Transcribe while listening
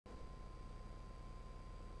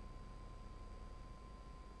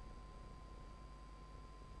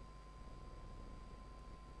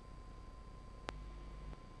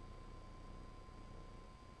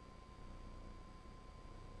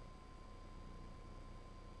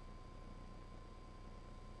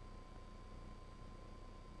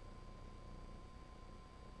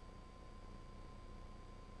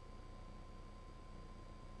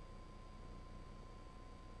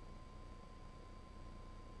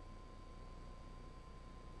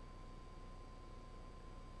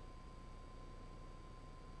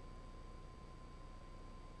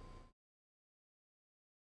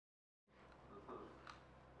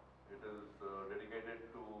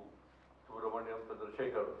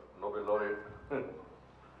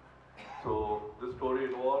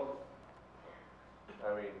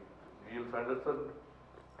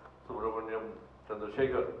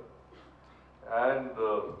Chandrashekhar, and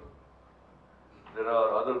there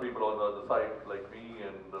are other people on the other side like me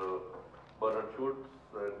and Bernard Schultz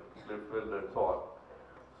and Cliffville and so on.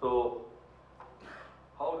 So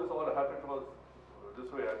how this all happened was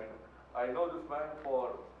this way. I mean, I know this man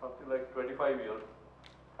for something like 25 years.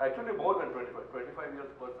 Actually more than 25 years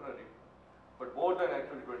personally, but more than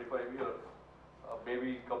actually 25 years,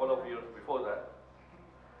 maybe a couple of years before that.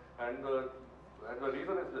 And the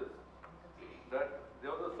reason is this, that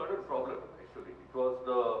there was a certain problem actually. It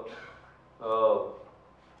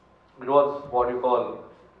was what you call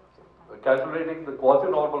calculating the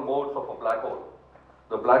quasi-normal modes of a black hole.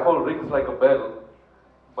 The black hole rings like a bell,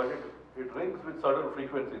 but it rings with certain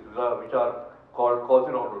frequencies which are called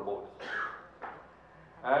quasi-normal modes.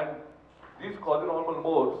 And these quasi-normal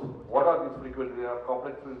modes, what are these frequencies? They are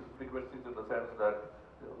complex frequencies in the sense that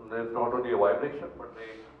there is not only a vibration, but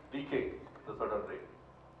they decay at a certain rate.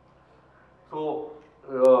 So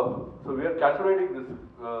we are calculating this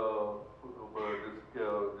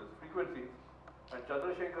frequencies, and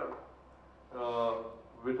Chandrashekhar,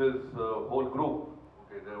 with his whole group,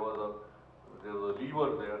 okay, there was a lever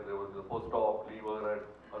there. There was a postdoc, lever, and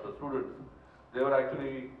other students. They were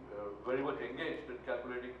actually very much engaged in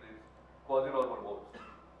calculating these quasi-normal modes.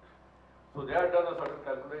 So they had done a certain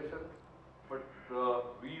calculation, but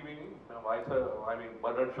we meaning myself, I mean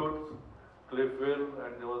Bernard Schultz, Cliffville,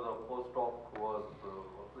 and there was a postdoc who was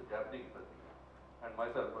also Japanese, I think, and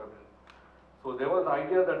myself. I mean, so there was an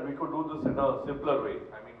idea that we could do this in a simpler way.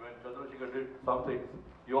 I mean, when Chandrashekhar did some things,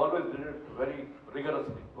 he always did it very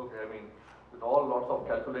rigorously. Okay, I mean, with all lots of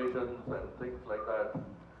calculations and things like that.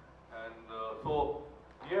 And so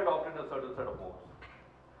he had opted a certain set of modes.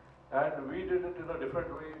 And we did it in a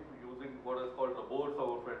different way using what is called the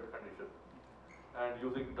Bohr-Sommerfeld condition and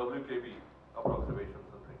using WKB approximations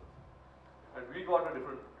and things. And we got a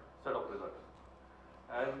different set of results.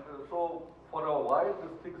 And so for a while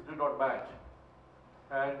these things did not match.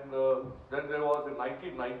 And then there was in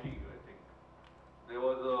 1990, I think, there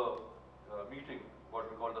was a meeting, what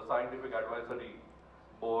we call the Scientific Advisory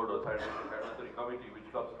Board or Scientific Advisory Committee, which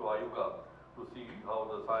comes to IUCAA to see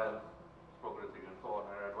how the science is progressing and so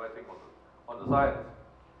on, and advising on the science.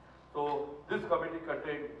 So this committee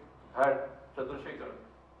had Chandrashekhar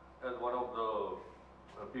as one of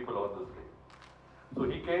the people on this thing. So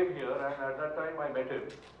he came here, and at that time I met him,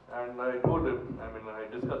 and I told him, I mean,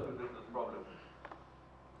 I discussed with him this problem.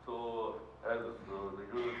 So, as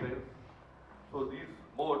the user says, so these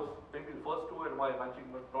modes, maybe the first two are my matching,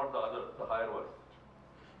 but not the other, the higher ones.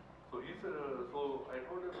 So he said, so I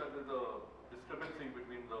told him that there is a discrepancy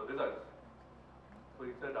between the results. So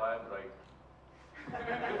he said, I am right.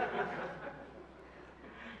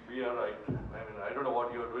 We are right. I mean, I don't know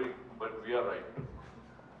what you are doing, but we are right.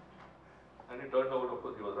 And it turned out, of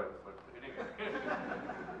course, he was right. But anyway.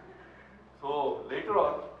 So later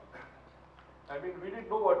on, I mean, we didn't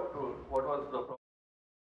know what was the problem.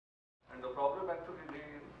 And the problem actually lay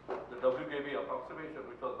in the WKB approximation,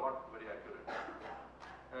 which was not very accurate.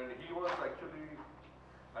 And he was actually,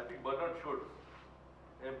 I think Bernard Schultz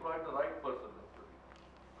employed the right person actually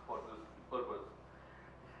for this purpose.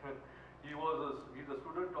 He's a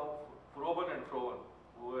student of Froben and Froben,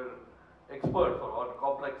 who were experts on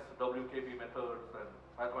complex WKB methods and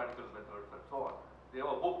mathematical methods and so on. They have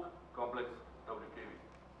a book, Complex WKB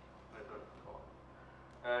methods and so on.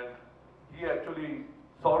 And he actually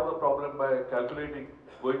solved the problem by calculating,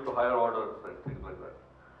 going to higher orders and things like that.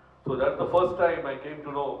 So that's the first time I came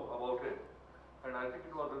to know about it. And I think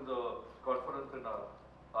it was in the conference in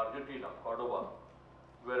Argentina, Cordoba,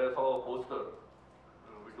 where I saw a poster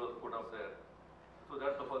which was put up there. So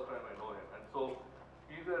that's the first time I know him. And so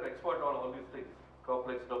he's an expert on all these things,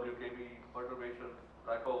 complex WKB, perturbations,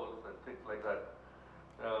 black holes, and things like that.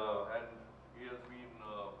 And he has been,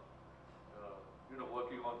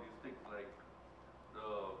 working on these things like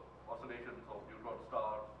the oscillations of neutron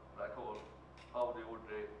stars, black holes, how they would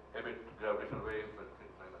emit gravitational waves and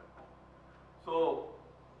things like that. So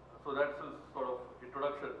that's his sort of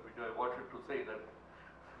introduction, which I wanted to say that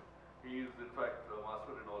he is in fact a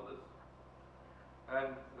master in all this.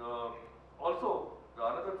 And also, the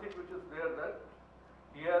another thing which is there, that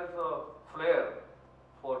he has a flair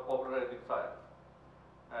for popularizing science.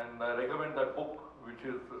 And I recommend that book which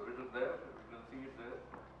is written there. You can see it there,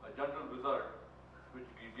 A General Wizard, which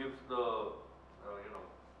gives the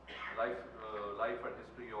life and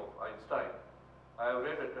history of Einstein. I have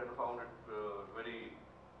read it and found it very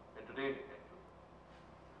entertaining actually.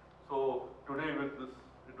 So today with this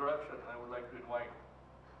introduction, I would like to invite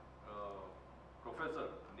Professor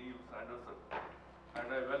Nils Andersson, and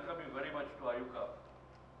I welcome you very much to IUCAA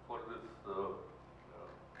for this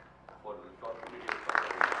short period.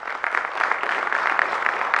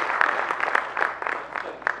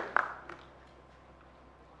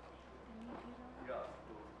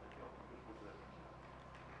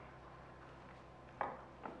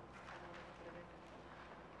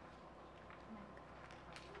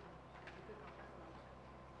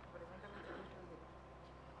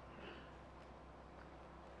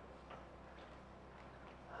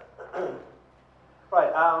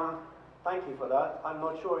 Thank you for that. I'm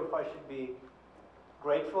not sure if I should be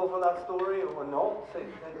grateful for that story or not.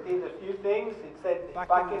 It did a few things. It said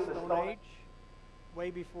back in the Stone Age,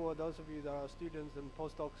 way before those of you that are students and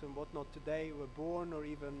postdocs and whatnot today were born, or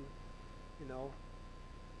even, you know,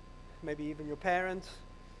 maybe even your parents.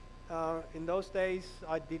 In those days,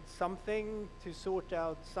 I did something to sort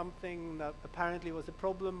out something that apparently was a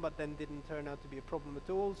problem, but then didn't turn out to be a problem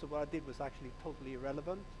at all. So what I did was actually totally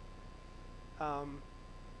irrelevant.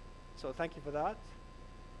 So thank you for that.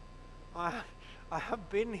 I have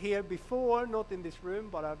been here before, not in this room,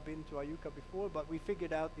 but I've been to IUCAA before, but we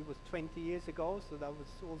figured out it was 20 years ago, so that was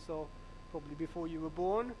also probably before you were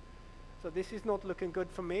born. So this is not looking good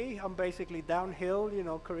for me. I'm basically downhill, you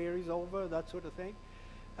know, career is over, that sort of thing.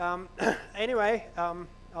 Anyway,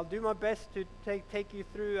 I'll do my best to take you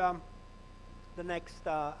through the next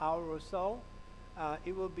hour or so.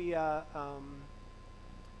 It will be a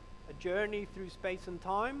journey through space and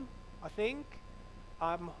time, I think.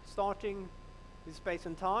 I'm starting with space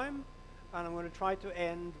and time, and I'm going to try to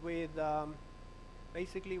end with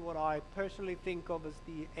basically what I personally think of as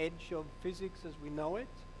the edge of physics as we know it.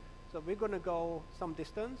 So we're going to go some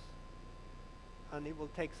distance, and it will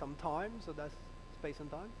take some time, so that's space and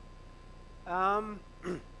time.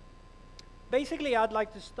 Basically, I'd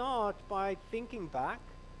like to start by thinking back,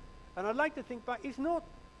 and I'd like to think back, it's not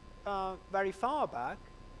very far back,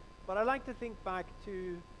 but I like to think back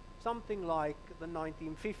to something like the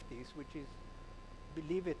 1950s, which is,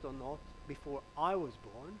 believe it or not, before I was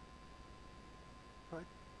born.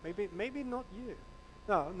 Right? Maybe not you.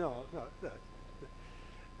 No.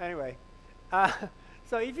 Anyway,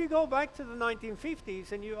 so if you go back to the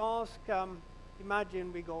 1950s and you ask,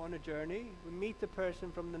 imagine we go on a journey, we meet a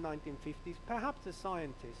person from the 1950s, perhaps a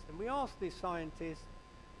scientist, and we ask this scientist,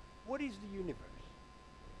 what is the universe?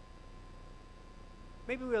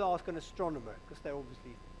 Maybe we'll ask an astronomer, because they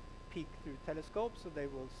obviously peek through telescopes, so they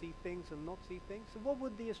will see things and not see things. So what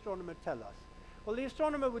would the astronomer tell us? Well, the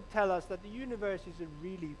astronomer would tell us that the universe is a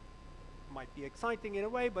really, might be exciting in a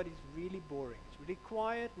way, but it's really boring. It's really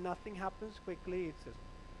quiet, nothing happens quickly, it's just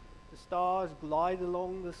the stars glide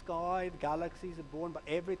along the sky, the galaxies are born, but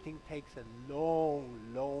everything takes a long,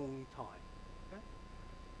 long time. Okay?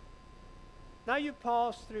 Now you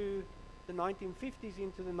pass through the 1950s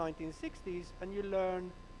into the 1960s, and you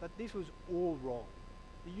learn that this was all wrong.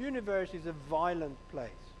 The universe is a violent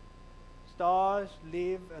place. Stars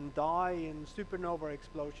live and die in supernova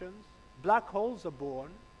explosions. Black holes are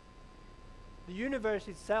born. The universe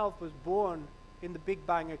itself was born in the Big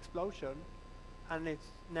Bang explosion, and it's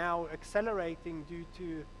now accelerating due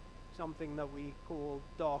to something that we call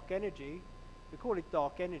dark energy. We call it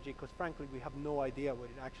dark energy because, frankly, we have no idea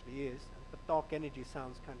what it actually is. But dark energy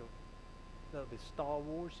sounds kind of a little bit Star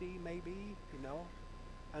Wars-y, maybe, you know.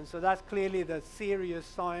 And so that's clearly the serious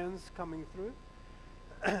science coming through.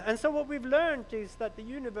 And so what we've learned is that the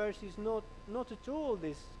universe is not at all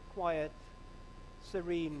this quiet,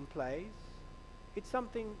 serene place. It's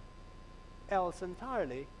something else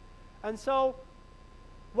entirely. And so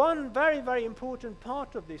one very, very important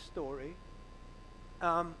part of this story,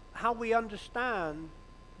 how we understand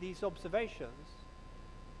these observations,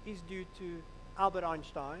 is due to Albert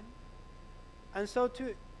Einstein. And so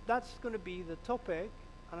that's going to be the topic.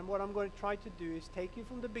 And what I'm going to try to do is take you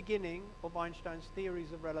from the beginning of Einstein's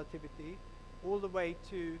theories of relativity all the way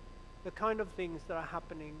to the kind of things that are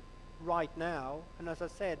happening right now. And as I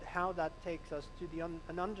said, how that takes us to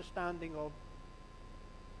an understanding of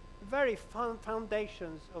the very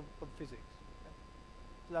foundations of physics. Okay?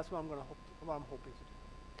 So that's what I'm hoping to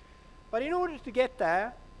do. But in order to get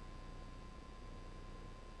there,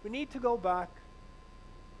 we need to go back.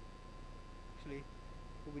 Actually,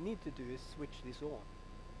 what we need to do is switch this on.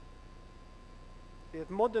 The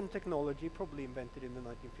modern technology, probably invented in the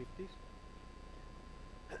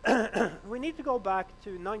 1950s. We need to go back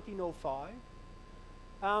to 1905.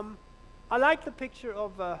 I like the picture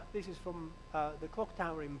of, this is from the clock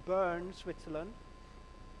tower in Bern, Switzerland.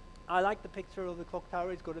 I like the picture of the clock tower.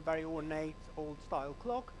 It's got a very ornate, old-style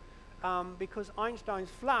clock, because Einstein's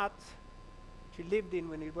flat, which he lived in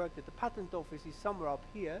when he worked at the patent office, is somewhere up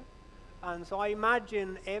here. And so I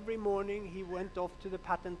imagine every morning he went off to the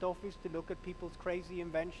patent office to look at people's crazy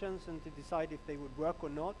inventions and to decide if they would work or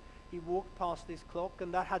not. He walked past this clock,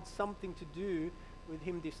 and that had something to do with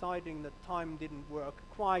him deciding that time didn't work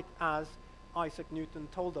quite as Isaac Newton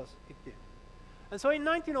told us it did. And so in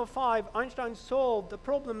 1905, Einstein solved a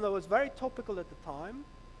problem that was very topical at the time.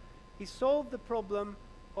 He solved the problem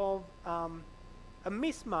of a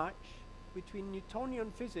mismatch between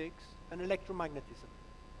Newtonian physics and electromagnetism.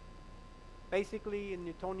 Basically, in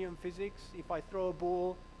Newtonian physics, if I throw a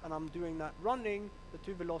ball and I'm doing that running, the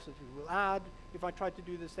two velocities will add. If I try to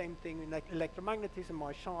do the same thing in electromagnetism,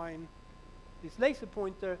 I shine this laser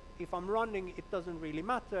pointer. If I'm running, it doesn't really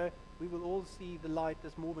matter. We will all see the light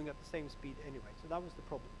as moving at the same speed anyway. So that was the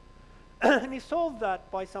problem. And he solved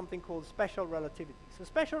that by something called special relativity. So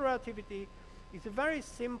special relativity is a very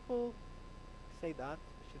simple, I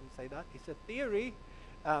shouldn't say that, it's a theory.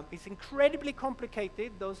 It's incredibly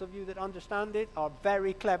complicated. Those of you that understand it are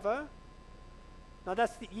very clever. Now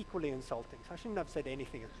that's the equally insulting, so I shouldn't have said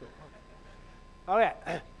anything at all.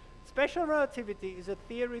 Okay. Special relativity is a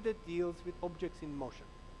theory that deals with objects in motion.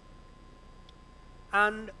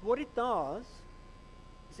 And what it does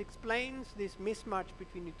is explains this mismatch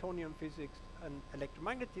between Newtonian physics and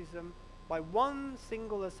electromagnetism by one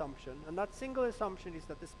single assumption, and that single assumption is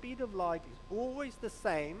that the speed of light is always the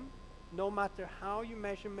same no matter how you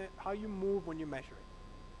how you move when you measure it.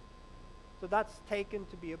 So that's taken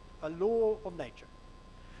to be a law of nature.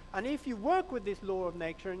 And if you work with this law of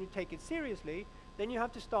nature and you take it seriously, then you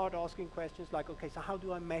have to start asking questions like, okay, so how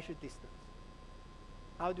do I measure distance?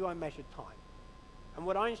 How do I measure time? And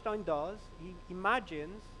what Einstein does, he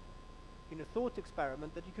imagines in a thought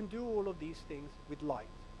experiment that you can do all of these things with light.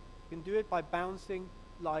 You can do it by bouncing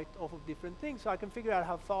light off of different things. So I can figure out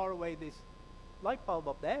how far away this light bulb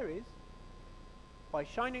up there is by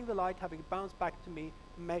shining the light, having it bounce back to me,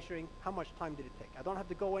 measuring how much time did it take. I don't have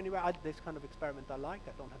to go anywhere. This kind of experiment I like.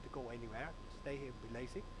 I don't have to go anywhere. Just stay here and be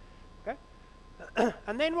lazy. Okay?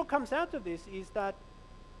 And then what comes out of this is that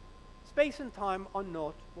space and time are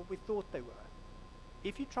not what we thought they were.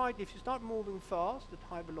 If you start moving fast at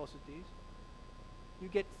high velocities, you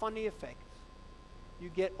get funny effects. You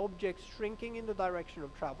get objects shrinking in the direction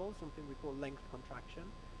of travel, something we call length contraction.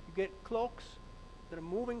 You get clocks that are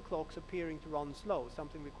moving clocks appearing to run slow,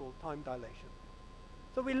 something we call time dilation.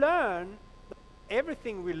 So we learn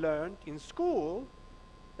everything we learned in school,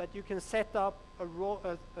 that you can set up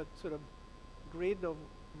a sort of grid of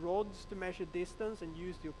rods to measure distance and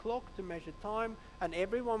use your clock to measure time, and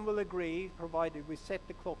everyone will agree, provided we set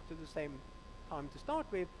the clock to the same time to start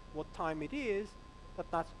with, what time it is, that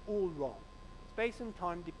that's all wrong. Space and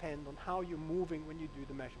time depend on how you're moving when you do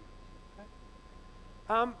the measurements.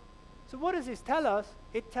 Okay? So what does this tell us?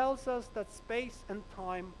 It tells us that space and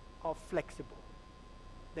time are flexible.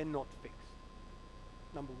 They're not fixed.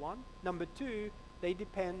 Number one. Number two, they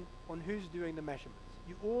depend on who's doing the measurements.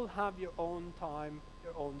 You all have your own time,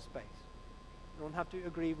 your own space. You don't have to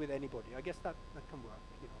agree with anybody. I guess that can work,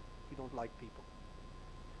 you know, if you don't like people.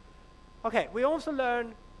 Okay, we also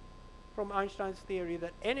learn from Einstein's theory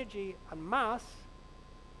that energy and mass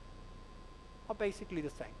are basically the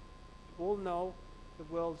same. You all know the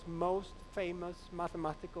world's most famous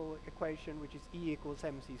mathematical equation, which is E equals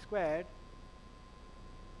mc squared.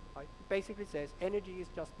 Right? It basically says energy is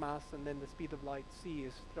just mass, and then the speed of light, c,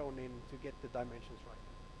 is thrown in to get the dimensions right.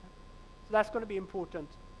 Okay? So that's going to be important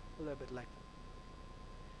a little bit later.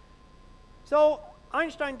 So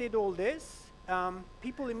Einstein did all this.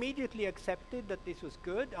 People immediately accepted that this was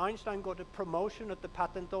good. Einstein got a promotion at the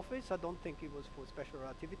patent office. I don't think it was for special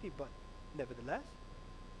relativity, but nevertheless.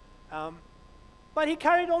 But he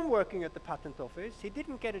carried on working at the patent office. He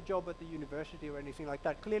didn't get a job at the university or anything like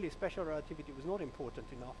that. Clearly, special relativity was not important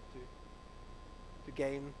enough to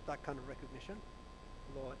gain that kind of recognition,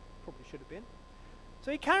 although it probably should have been.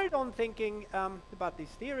 So he carried on thinking about these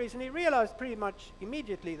theories, and he realized pretty much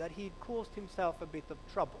immediately that he'd caused himself a bit of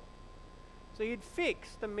trouble. So he'd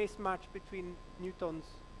fixed the mismatch between Newton's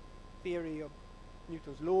theory of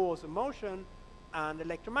Newton's laws of motion and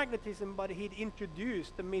electromagnetism, but he'd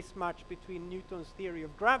introduced the mismatch between Newton's theory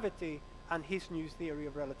of gravity and his new theory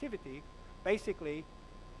of relativity. Basically,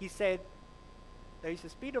 he said there is a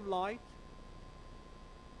speed of light,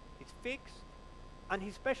 it's fixed, and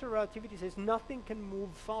his special relativity says nothing can move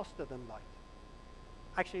faster than light.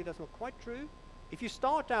 Actually, that's not quite true. If you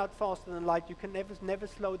start out faster than light, you can never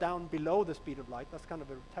slow down below the speed of light. That's kind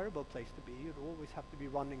of a terrible place to be. You'd always have to be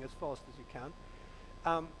running as fast as you can.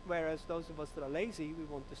 Whereas those of us that are lazy, we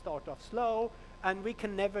want to start off slow, and we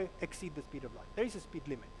can never exceed the speed of light. There is a speed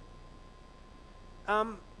limit.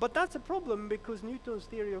 But that's a problem, because Newton's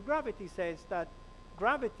theory of gravity says that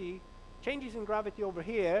gravity, changes in gravity over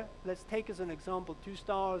here, let's take as an example 2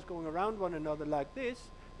 stars going around one another like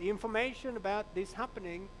this. The information about this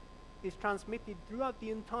happening is transmitted throughout the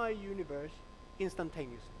entire universe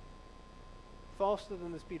instantaneously, faster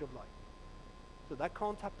than the speed of light. So that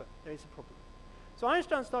can't happen. There is a problem. So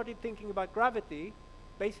Einstein started thinking about gravity,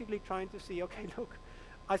 basically trying to see, okay, look,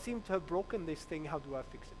 I seem to have broken this thing, how do I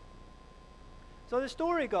fix it? So the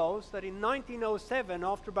story goes that in 1907,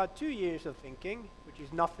 after about 2 years of thinking, which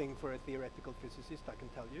is nothing for a theoretical physicist, I can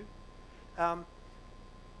tell you,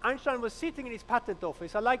 Einstein was sitting in his patent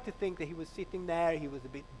office. I like to think that he was sitting there, he was a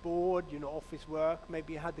bit bored, you know, office work.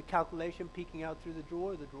 Maybe he had the calculation peeking out through the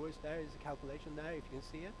drawer. The drawer is there, there's a calculation there, if you can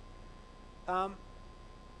see it.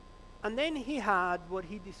 And then he had what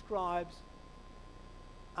he describes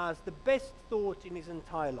as the best thought in his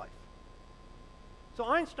entire life. So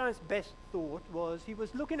Einstein's best thought was, he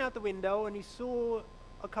was looking out the window and he saw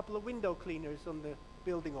a couple of window cleaners on the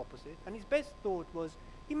building opposite, and his best thought was,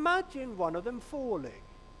 imagine one of them falling.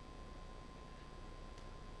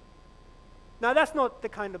 Now that's not the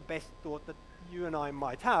kind of best thought that you and I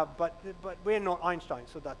might have, but we're not Einstein,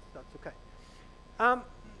 so that's okay.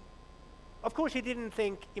 Of course he didn't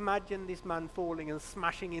think, imagine this man falling and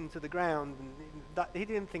smashing into the ground, and he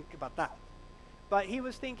didn't think about that. But he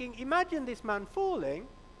was thinking, imagine this man falling,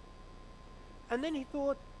 and then he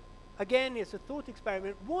thought, again, it's a thought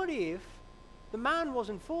experiment, what if the man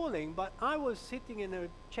wasn't falling, but I was sitting in a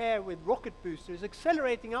chair with rocket boosters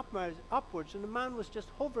accelerating upwards, and the man was just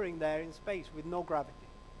hovering there in space with no gravity.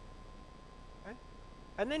 Okay?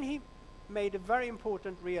 And then he made a very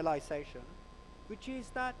important realization, which is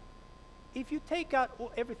that if you take out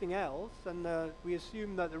everything else, and we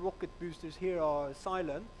assume that the rocket boosters here are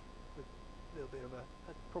silent, with a little bit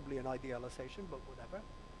of probably an idealization, but whatever,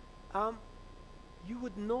 you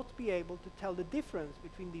would not be able to tell the difference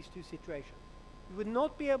between these two situations. You would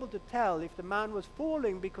not be able to tell if the man was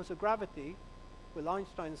falling because of gravity, with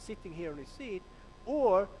Einstein sitting here on his seat,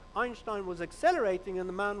 or Einstein was accelerating and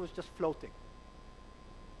the man was just floating.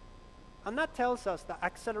 And that tells us that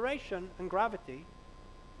acceleration and gravity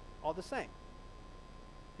are the same.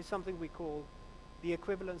 It's something we call the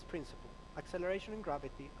equivalence principle. Acceleration and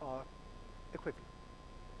gravity are equivalent.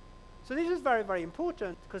 So this is very, very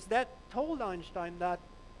important, because that told Einstein that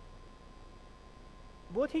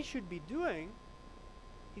what he should be doing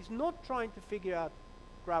is not trying to figure out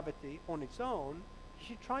gravity on its own. He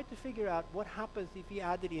should try to figure out what happens if he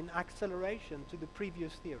added in acceleration to the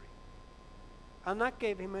previous theory. And that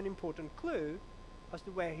gave him an important clue as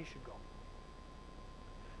to where he should go.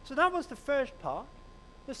 So that was the first part.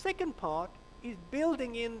 The second part is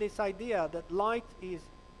building in this idea that light is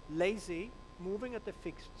lazy, moving at a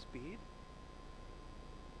fixed speed,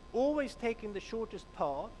 always taking the shortest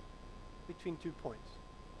path between 2 points.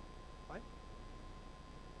 Right?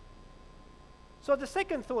 So the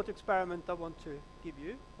second thought experiment I want to give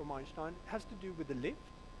you from Einstein has to do with the lift.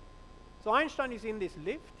 So Einstein is in this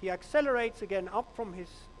lift. He accelerates again up from his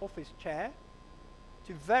office chair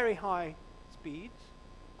to very high speeds,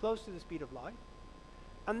 close to the speed of light.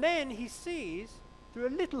 And then he sees, through a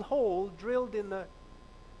little hole drilled in the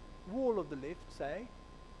wall of the lift, say,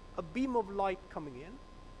 a beam of light coming in.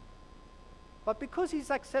 But because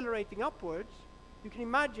he's accelerating upwards, you can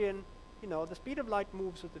imagine, you know, the speed of light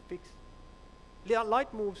moves at a fixed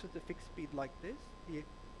speed like this. The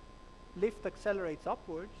lift accelerates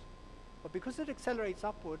upwards, but because it accelerates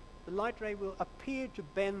upward, the light ray will appear to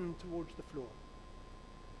bend towards the floor.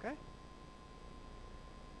 Okay?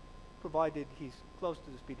 Provided he's close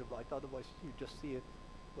to the speed of light, otherwise you just see it,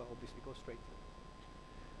 well, obviously go straight through.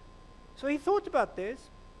 So he thought about this,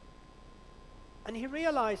 and he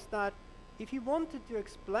realized that if he wanted to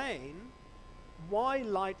explain why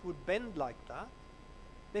light would bend like that,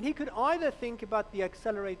 then he could either think about the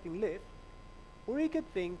accelerating lift, or he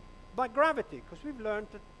could think about gravity, because we've learned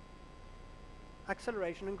that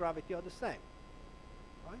acceleration and gravity are the same.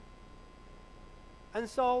 Right? And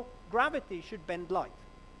so gravity should bend light.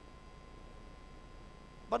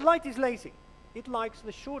 But light is lazy. It likes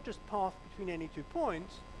the shortest path between any 2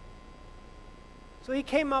 points. So he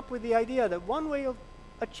came up with the idea that one way of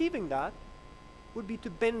achieving that would be to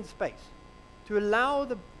bend space, to allow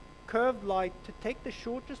the curved light to take the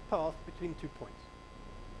shortest path between 2 points.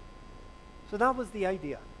 So that was the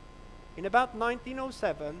idea. In about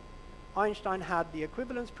 1907, Einstein had the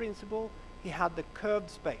equivalence principle. He had the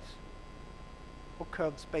curved space, or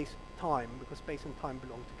curved space-time, because space and time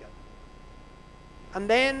belong together. And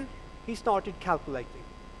then he started calculating.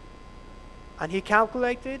 And he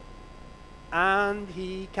calculated, and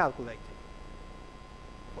he calculated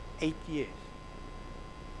for 8 years.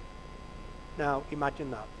 Now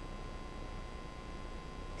imagine that.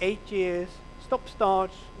 8 years,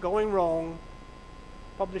 stop-starts, going wrong,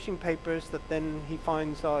 publishing papers that then he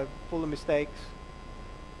finds are full of mistakes.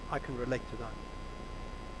 I can relate to that.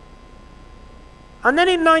 And then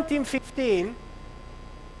in 1915,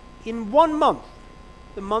 in 1 month,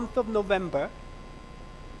 the month of November,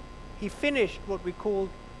 he finished what we call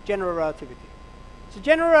general relativity. So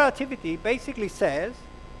general relativity basically says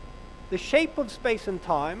the shape of space and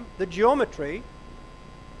time, the geometry,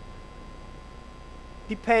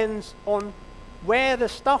 depends on where the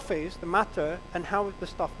stuff is, the matter, and how the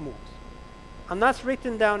stuff moves. And that's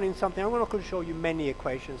written down in something. I'm not going to show you many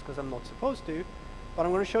equations because I'm not supposed to, but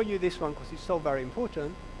I'm going to show you this one because it's so very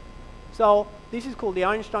important. So this is called the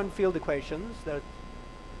Einstein field equations. There are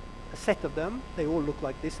a set of them. They all look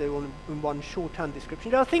like this. They're all in one shorthand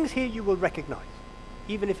description. There are things here you will recognize,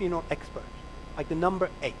 even if you're not expert, like the number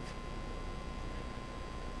 8.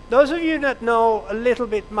 Those of you that know a little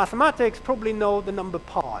bit mathematics probably know the number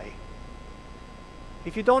pi.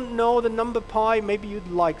 If you don't know the number pi, maybe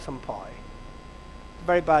you'd like some pi. It's a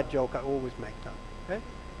very bad joke, I always make that. Okay?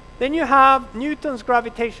 Then you have Newton's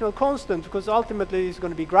gravitational constant, because ultimately it's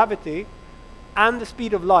going to be gravity, and the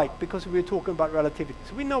speed of light, because we're talking about relativity.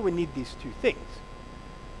 So we know we need these two things.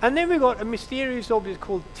 And then we've got a mysterious object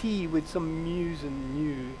called T with some mu's and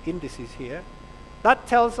nu indices here. That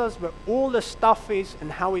tells us where all the stuff is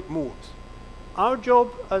and how it moves. Our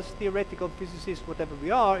job as theoretical physicists, whatever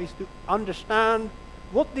we are, is to understand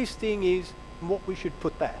what this thing is and what we should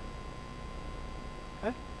put there.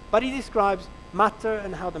 Okay? But it describes matter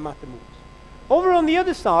and how the matter moves. Over on the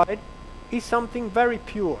other side is something very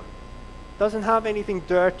pure. Doesn't have anything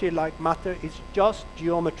dirty like matter, it's just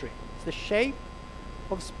geometry. It's the shape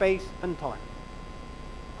of space and time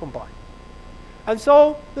combined. And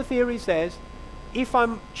so the theory says, if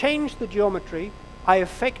I change the geometry, I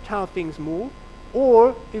affect how things move,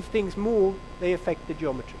 or if things move, they affect the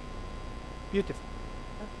geometry. Beautiful.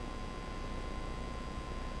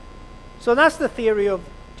 So that's the theory of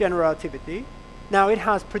general relativity. Now it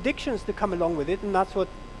has predictions to come along with it, and that's what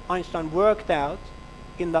Einstein worked out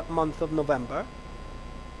in that month of November.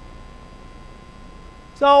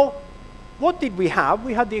 So what did we have?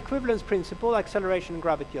 We had the equivalence principle, acceleration and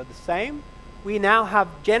gravity are the same. We now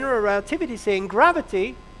have general relativity saying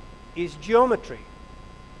gravity is geometry.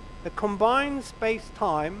 The combined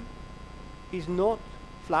space-time is not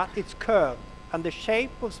flat, it's curved, and the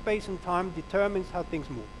shape of space and time determines how things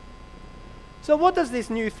move. So what does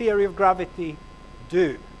this new theory of gravity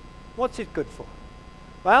do? What's it good for?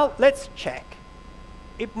 Well, let's check.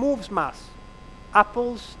 It moves mass.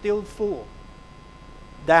 Apples still fall.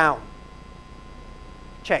 Down.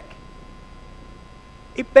 Check.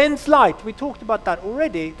 It bends light. We talked about that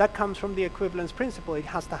already. That comes from the equivalence principle. It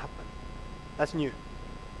has to happen. That's new.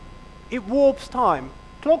 It warps time.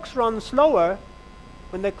 Clocks run slower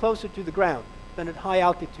when they're closer to the ground than at high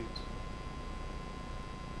altitudes.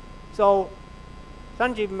 So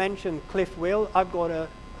Sanjeev mentioned Cliff Wheel. I've got a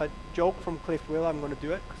joke from Cliff Wheel. I'm going to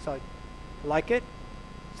do it because I like it.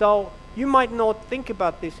 So you might not think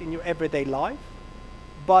about this in your everyday life,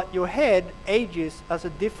 but your head ages at a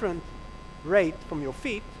different rate from your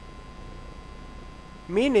feet,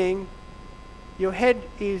 meaning your head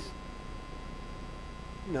is,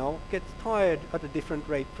 gets tired at a different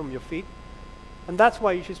rate from your feet, and that's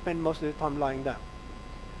why you should spend most of the time lying down.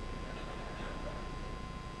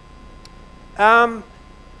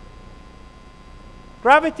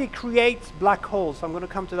 Gravity creates black holes. I'm going to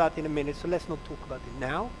come to that in a minute, so let's not talk about it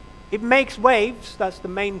now. It makes waves. That's the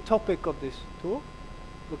main topic of this talk.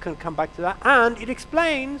 We can come back to that. And it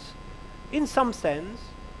explains, in some sense,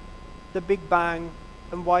 the Big Bang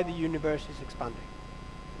and why the universe is expanding.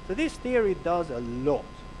 So this theory does a lot.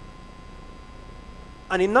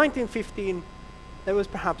 And in 1915, there was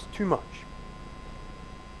perhaps too much.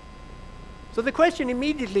 So the question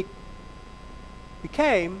immediately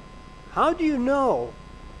became, how do you know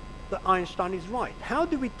that Einstein is right? How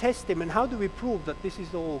do we test him, and how do we prove that this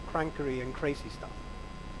is all crankery and crazy stuff?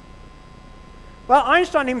 Well,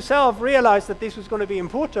 Einstein himself realized that this was going to be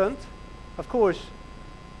important. Of course,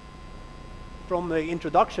 from the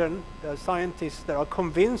introduction, there are scientists that are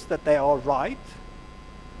convinced that they are right,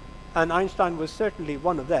 and Einstein was certainly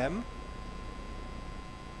one of them.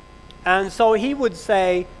 And so he would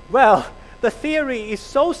say, well, the theory is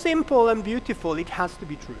so simple and beautiful, it has to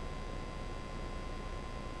be true.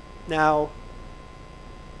 Now,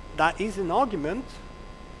 that is an argument,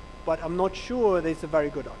 but I'm not sure that it's a very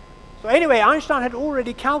good argument. So anyway, Einstein had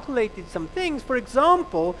already calculated some things. For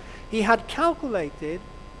example, he had calculated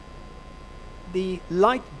the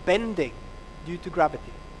light bending due to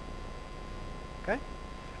gravity. Okay?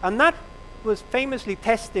 And that was famously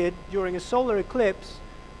tested during a solar eclipse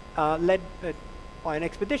led by an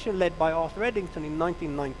expedition led by Arthur Eddington in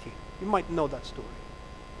 1919. You might know that story.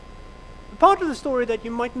 The part of the story that you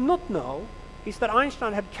might not know is that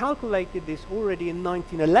Einstein had calculated this already in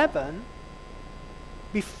 1911.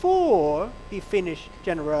 Before he finished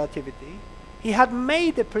general relativity, he had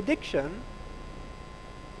made a prediction,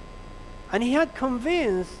 and he had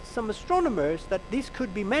convinced some astronomers that this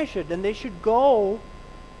could be measured and they should go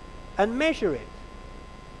and measure it.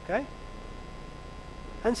 Okay?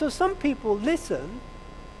 And so some people listened,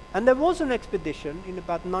 and there was an expedition in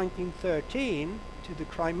about 1913 to the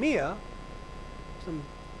Crimea. Some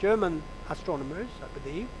German astronomers, I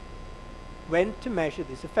believe, went to measure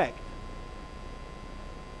this effect.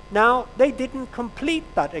 Now, they didn't complete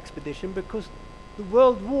that expedition because the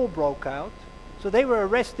World War broke out, so they were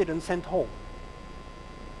arrested and sent home.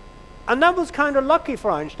 And that was kind of lucky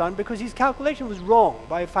for Einstein because his calculation was wrong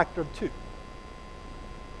by a factor of 2.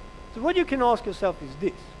 So what you can ask yourself is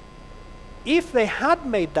this. If they had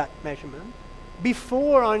made that measurement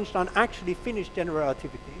before Einstein actually finished general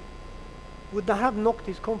relativity, would that have knocked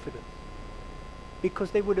his confidence?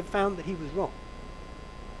 Because they would have found that he was wrong.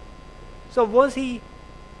 So was he,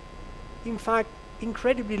 in fact,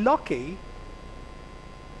 incredibly lucky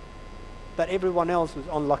that everyone else was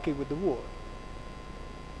unlucky with the war?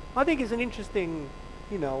 I think it's an interesting,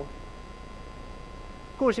 of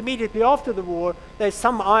course, immediately after the war, there's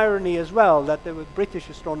some irony as well that there were British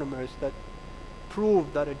astronomers that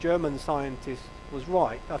proved that a German scientist was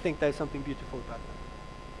right. I think there's something beautiful about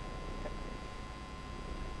that. Okay.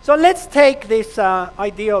 So let's take this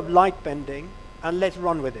idea of light bending and let's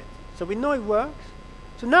run with it. So we know it works.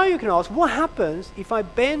 So now you can ask, what happens if I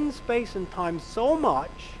bend space and time so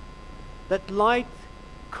much that light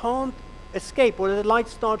can't escape, or the light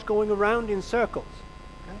starts going around in circles?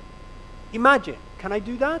 Okay? Imagine, can I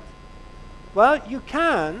do that? Well, you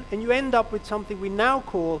can, and you end up with something we now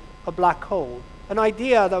call a black hole, an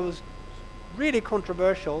idea that was really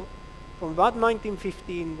controversial from about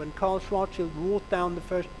 1915 when Carl Schwarzschild wrote down the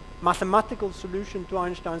first mathematical solution to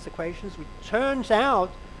Einstein's equations, which turns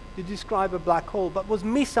out to describe a black hole, but was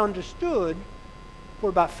misunderstood for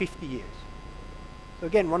about 50 years. So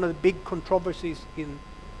again, one of the big controversies in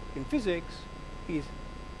physics is,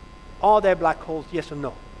 are there black holes, yes or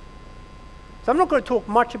no? So I'm not going to talk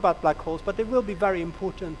much about black holes, but they will be very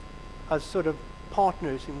important as sort of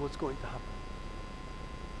partners in what's going to happen.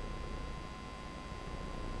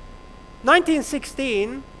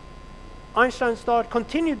 1916, Einstein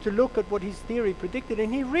continued to look at what his theory predicted,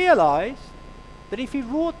 and he realized that if he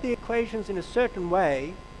wrote the equations in a certain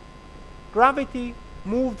way, gravity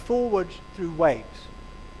moved forwards through waves.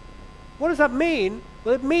 What does that mean?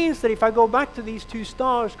 Well, it means that if I go back to these two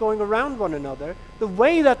stars going around one another, the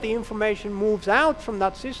way that the information moves out from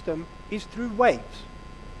that system is through waves.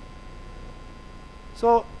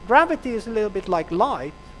 So gravity is a little bit like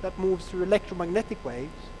light that moves through electromagnetic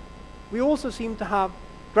waves. We also seem to have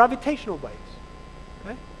gravitational waves.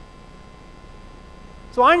 Okay?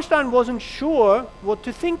 So Einstein wasn't sure what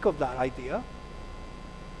to think of that idea,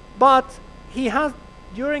 but he has,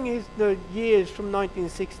 during the years from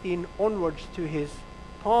 1916 onwards to his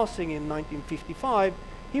passing in 1955,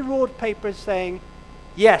 he wrote papers saying,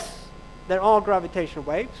 yes, there are gravitational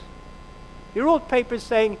waves. He wrote papers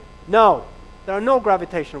saying, no, there are no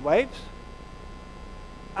gravitational waves.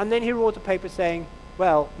 And then he wrote a paper saying,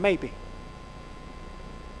 well, maybe.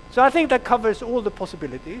 So I think that covers all the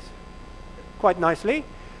possibilities quite nicely.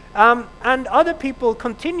 And other people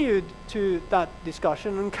continued to that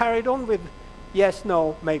discussion and carried on with yes,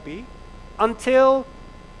 no, maybe, until,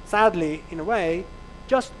 sadly, in a way,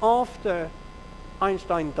 just after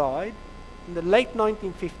Einstein died, in the late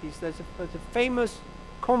 1950s, there's a famous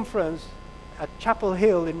conference at Chapel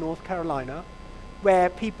Hill in North Carolina, where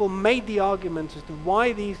people made the argument as to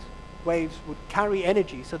why these waves would carry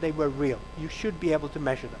energy, so they were real. You should be able to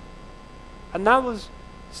measure them. And that was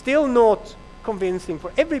still not convincing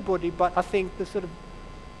for everybody, but I think the sort of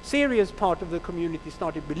serious part of the community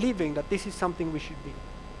started believing that this is something we should be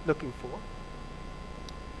looking for.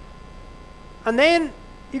 And then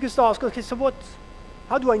you can start asking, okay, so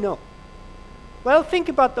how do I know? Well, think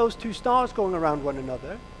about those two stars going around one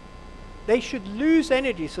another. They should lose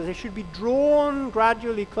energy, so they should be drawn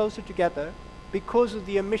gradually closer together because of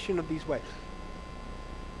the emission of these waves.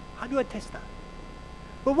 How do I test that?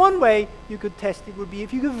 Well, one way you could test it would be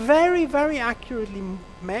if you could very, very accurately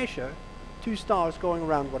measure two stars going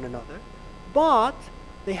around one another, but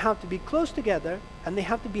they have to be close together and they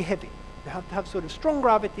have to be heavy. They have to have sort of strong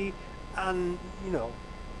gravity, and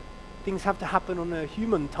things have to happen on a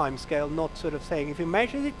human time scale, not sort of saying if you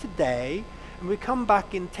measure it today and we come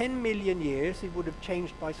back in 10 million years, it would have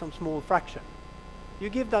changed by some small fraction. You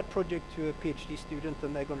give that project to a PhD student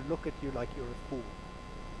and they're going to look at you like you're a fool.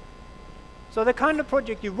 So the kind of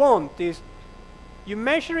project you want is you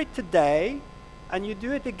measure it today and you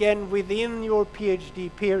do it again within your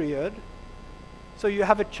PhD period, so you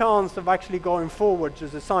have a chance of actually going forwards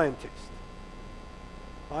as a scientist.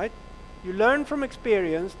 Right? You learn from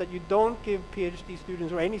experience that you don't give PhD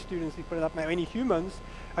students or any students, for that matter, any humans,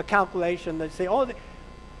 a calculation that say, oh,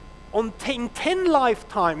 in 10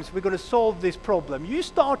 lifetimes we're going to solve this problem. You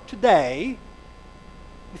start today,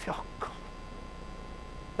 you say, oh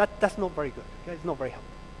God, that's not very good. Okay? It's not very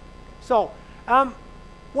helpful. So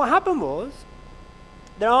what happened was,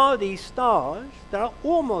 there are these stars that are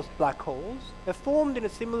almost black holes. They're formed in a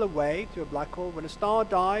similar way to a black hole. When a star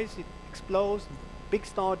dies, it explodes. Big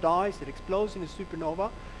star dies, it explodes in a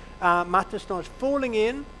supernova. Matter starts falling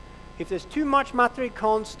in. If there's too much matter, it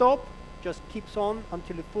can't stop. Just keeps on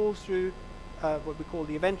until it falls through what we call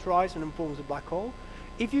the event horizon and forms a black hole.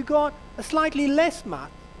 If you got a slightly less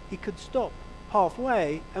mass, it could stop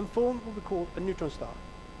halfway and form what we call a neutron star.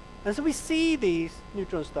 And so we see these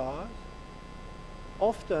neutron stars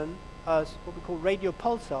often as what we call radio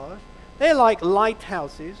pulsars. They're like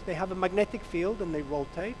lighthouses. They have a magnetic field and they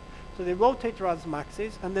rotate. So they rotate around some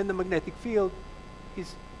axis, and then the magnetic field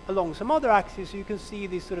is along some other axis. So you can see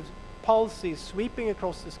these sort of pulses sweeping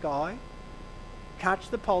across the sky, catch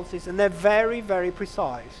the pulses, and they're very, very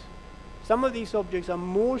precise. Some of these objects are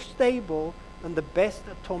more stable than the best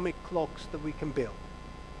atomic clocks that we can build.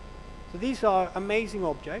 So these are amazing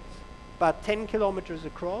objects, about 10 kilometers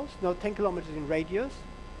across, 10 kilometers in radius,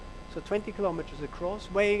 so 20 kilometers across,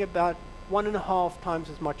 weighing about 1.5 times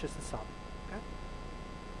as much as the sun. Okay?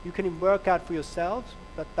 You can work out for yourselves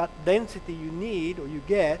that that density you need or you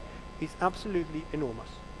get is absolutely enormous.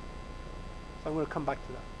 So I'm going to come back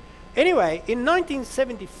to that. Anyway, in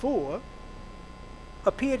 1974,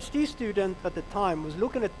 a PhD student at the time was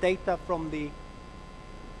looking at data from the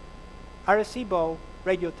Arecibo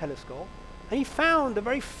radio telescope, and he found a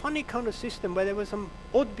very funny kind of system where there was some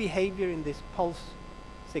odd behavior in this pulse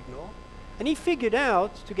signal. And he figured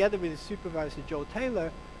out, together with his supervisor Joe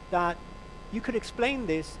Taylor, that you could explain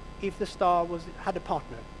this if the star had a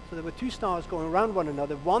partner. So there were two stars going around one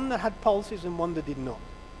another, one that had pulses and one that did not.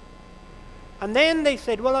 And then they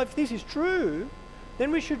said, well, if this is true,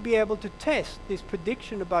 then we should be able to test this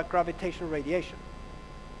prediction about gravitational radiation.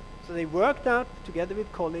 So they worked out, together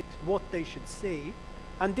with colleagues, what they should see,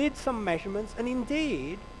 and did some measurements, and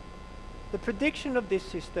indeed, the prediction of this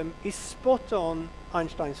system is spot on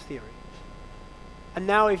Einstein's theory. And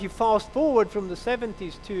now if you fast forward from the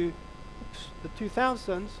 70s to the 2000s,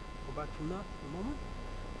 go back from that for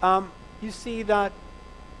a moment, you see that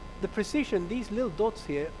the precision, these little dots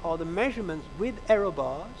here, are the measurements with error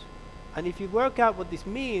bars. And if you work out what this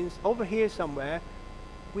means, over here somewhere,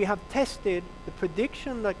 we have tested the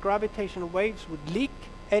prediction that gravitational waves would leak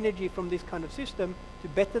energy from this kind of system to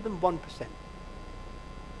better than 1%.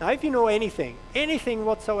 Now, if you know anything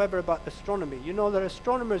whatsoever about astronomy, you know that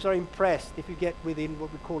astronomers are impressed if you get within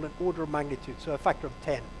what we call an order of magnitude, so a factor of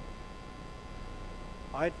 10,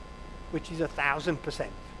 right? Which is 1,000%,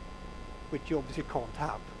 which you obviously can't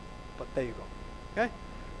have, but there you go, okay?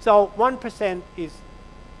 So 1% is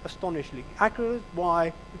astonishingly accurate,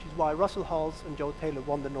 which is why Russell Hulse and Joe Taylor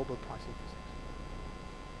won the Nobel Prize in Physics,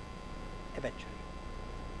 eventually,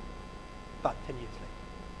 about 10 years later.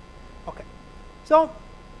 Okay, so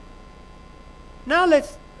now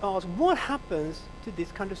let's ask, what happens to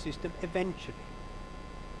this kind of system eventually?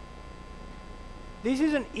 This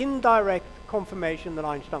is an indirect confirmation that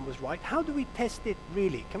Einstein was right. How do we test it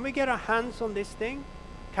really? Can we get our hands on this thing?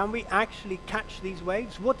 Can we actually catch these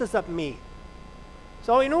waves? What does that mean?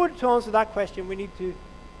 So in order to answer that question, we need to,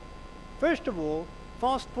 first of all,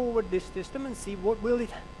 fast forward this system and see what will it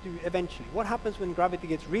do eventually. What happens when gravity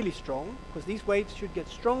gets really strong? Because these waves should get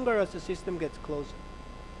stronger as the system gets closer.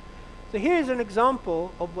 So here's an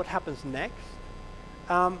example of what happens next.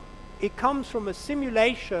 It comes from a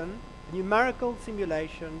simulation, a numerical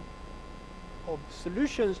simulation of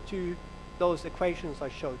solutions to those equations I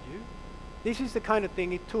showed you. This is the kind of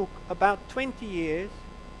thing it took about 20 years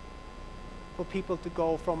for people to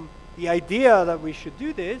go from the idea that we should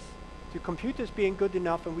do this to computers being good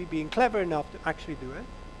enough and we being clever enough to actually do it.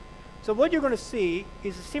 So what you're going to see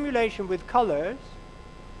is a simulation with colors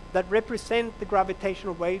that represent the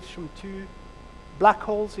gravitational waves from two black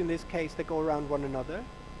holes, in this case, that go around one another.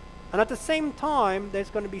 And at the same time, there's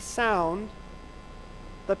going to be sound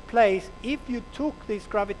that plays if you took this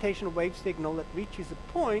gravitational wave signal that reaches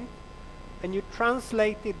a point and you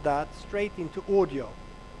translated that straight into audio.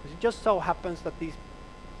 Because it just so happens that this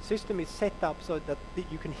system is set up so that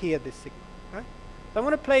you can hear this signal. Okay? So I'm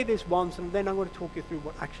going to play this once, and then I'm going to talk you through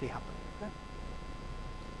what actually happened. Okay?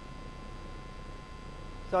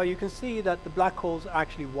 So you can see that the black holes are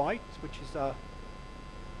actually white, which is a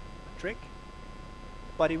trick.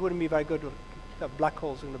 But it wouldn't be very good to have black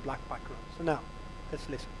holes in the black background. So now, let's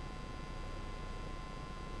listen.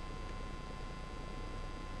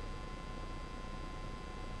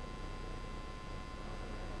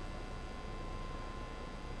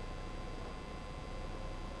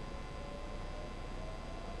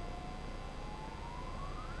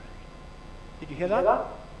 Did you hear that?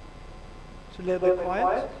 It's a little bit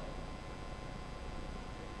quiet.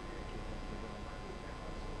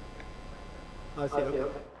 I see,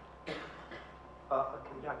 okay. I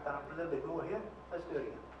can jack that up a little bit more here. Let's do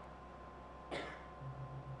it again.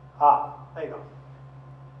 Ah, there you go.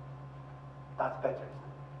 That's better, isn't it?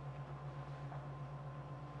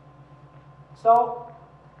 So,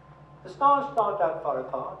 the stars start out far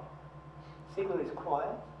apart, signal is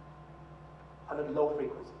quiet, and at low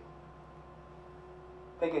frequency.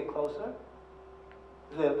 They get closer,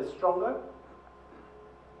 a little bit stronger,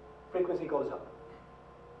 frequency goes up.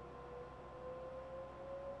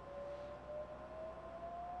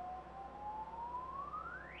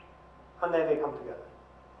 And then they come together,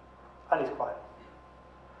 and it's quiet.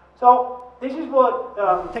 So this is what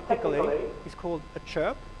technically is called a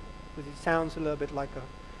chirp, because it sounds a little bit like a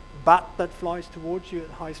bat that flies towards you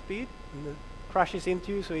at high speed and then crashes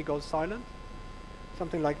into you, so he goes silent,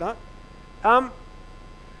 something like that.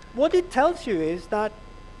 What it tells you is that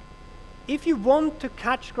if you want to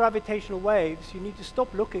catch gravitational waves, you need to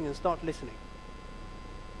stop looking and start listening.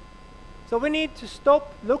 So we need to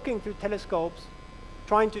stop looking through telescopes,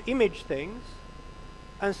 trying to image things,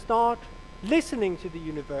 and start listening to the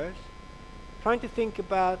universe, trying to think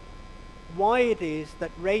about why it is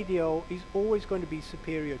that radio is always going to be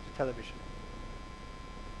superior to television.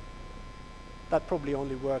 That probably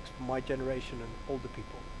only works for my generation and older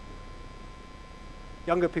people.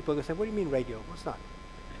 Younger people are going to say, what do you mean radio? What's that?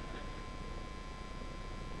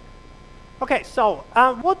 Okay, so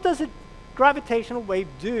what does a gravitational wave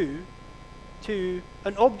do to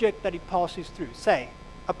an object that it passes through? Say,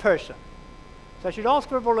 a person. So I should ask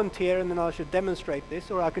for a volunteer and then I should demonstrate this,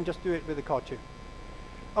 or I can just do it with a cartoon.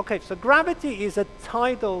 Okay, so gravity is a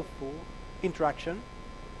tidal interaction.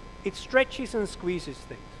 It stretches and squeezes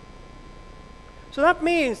things. So that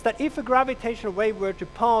means that if a gravitational wave were to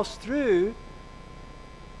pass through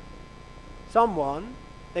someone,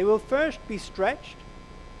 they will first be stretched,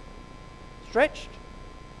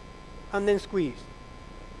 and then squeezed.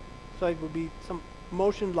 So it would be some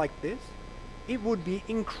motion like this. It would be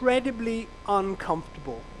incredibly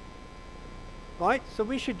uncomfortable, right? So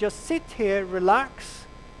we should just sit here, relax,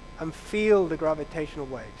 and feel the gravitational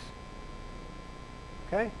waves.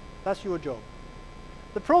 Okay? That's your job.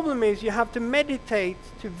 The problem is you have to meditate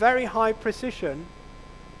to very high precision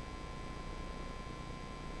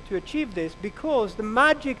to achieve this, because the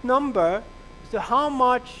magic number as to how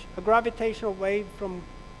much a gravitational wave from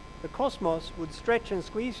the cosmos would stretch and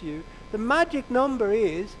squeeze you, the magic number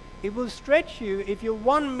is it will stretch you, if you're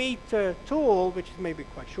 1 meter tall, which is maybe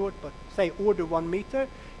quite short, but say order 1 meter,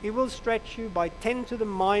 it will stretch you by 10 to the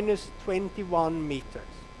minus 21 meters.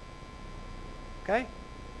 Okay?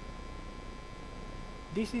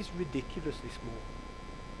 This is ridiculously small.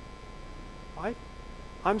 Right?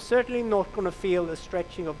 I'm certainly not going to feel a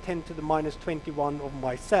stretching of 10 to the minus 21 of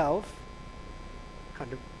myself.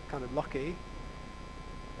 Kind of lucky.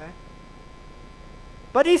 Okay?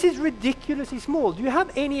 But this is ridiculously small. Do you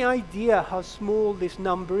have any idea how small this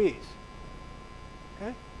number is?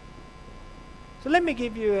 Okay? So let me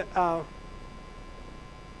give you well,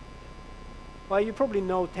 you probably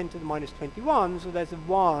know 10 to the minus 21, so there's a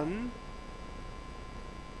 1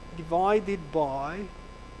 divided by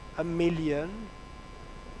a million,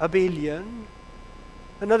 a billion,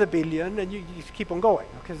 another billion, and you just keep on going.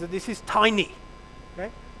 Okay, so this is tiny. Okay?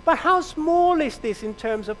 But how small is this in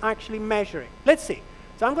terms of actually measuring? Let's see.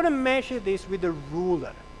 So I'm going to measure this with a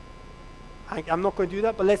ruler. I'm not going to do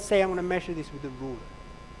that, but let's say I'm going to measure this with a ruler.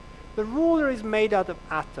 The ruler is made out of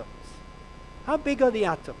atoms. How big are the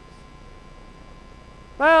atoms?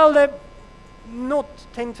 Well, they're not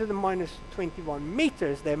 10 to the minus 21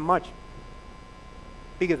 meters. They're much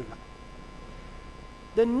bigger than that.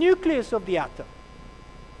 The nucleus of the atom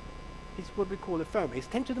is what we call a Fermi. It's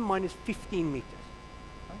 10 to the minus 15 meters.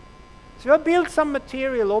 So I build some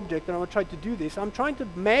material object, and I will try to do this. I'm trying to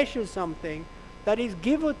measure something that is,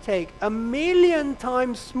 give or take, 1,000,000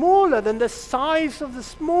 times smaller than the size of the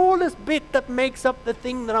smallest bit that makes up the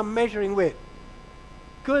thing that I'm measuring with.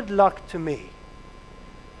 Good luck to me.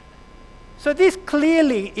 So this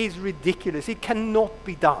clearly is ridiculous. It cannot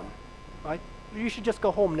be done. Right? You should just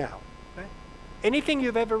go home now. Okay? Anything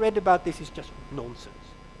you've ever read about this is just nonsense.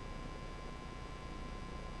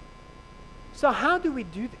 So how do we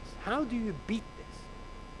do this? How do you beat this?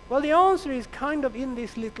 Well, the answer is kind of in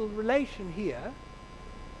this little relation here.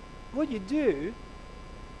 What you do,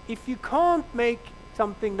 if you can't make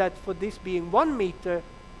something that for this being 1 meter,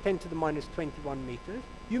 10 to the minus 21 meters,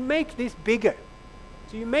 you make this bigger.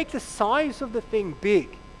 So you make the size of the thing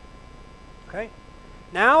big. Okay?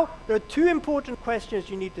 Now, there are two important questions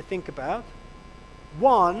you need to think about.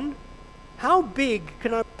 One, how big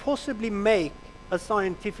can I possibly make a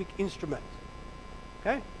scientific instrument?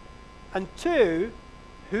 Okay? And two,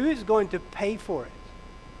 who is going to pay for it?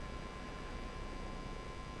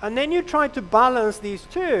 And then you try to balance these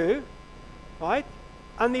two, right?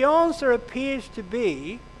 And the answer appears to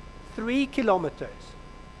be 3 kilometers.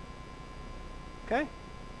 Okay?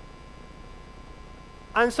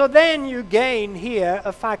 And so then you gain here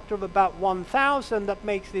a factor of about 1,000. That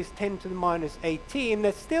makes this 10 to the minus 18.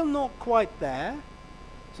 That's still not quite there.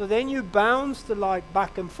 So then you bounce the light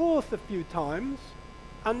back and forth a few times,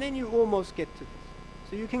 and then you almost get to this.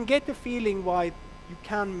 So you can get the feeling why you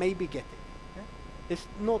can maybe get it. Okay? It's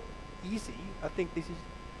not easy. I think this is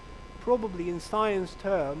probably, in science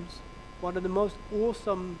terms, one of the most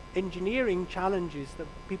awesome engineering challenges that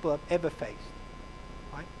people have ever faced.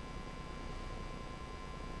 Right?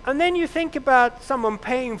 And then you think about someone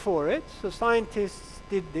paying for it. So scientists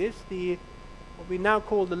did this, what we now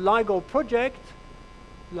call the LIGO project,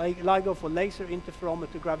 LIGO for Laser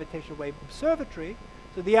Interferometer Gravitational Wave Observatory.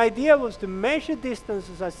 So the idea was to measure distance,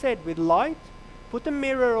 as I said, with light, put a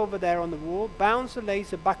mirror over there on the wall, bounce a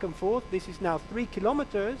laser back and forth. This is now 3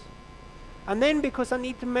 kilometers. And then, because I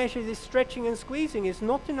need to measure this stretching and squeezing, it's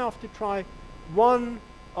not enough to try one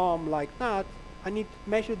arm like that. I need to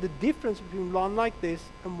measure the difference between one like this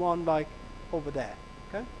and one like over there.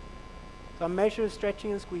 Okay? So I measure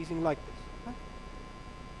stretching and squeezing like this. Okay?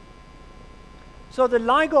 So the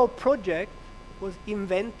LIGO project was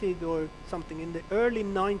invented or something in the early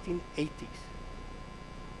 1980s.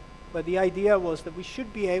 But the idea was that we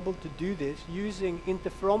should be able to do this using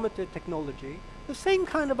interferometer technology. The same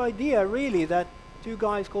kind of idea, really, that two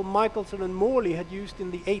guys called Michelson and Morley had used in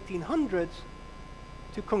the 1800s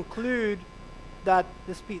to conclude that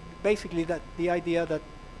basically that the idea that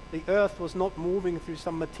the Earth was not moving through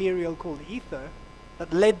some material called ether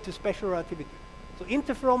that led to special relativity. So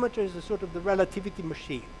interferometers are sort of the relativity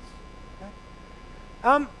machines.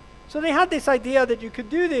 Okay? So they had this idea that you could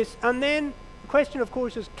do this, and then the question, of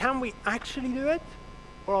course, is, can we actually do it,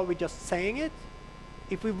 or are we just saying it?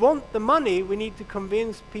 If we want the money, we need to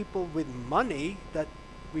convince people with money that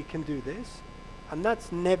we can do this, and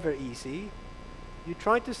that's never easy. You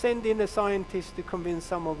try to send in a scientist to convince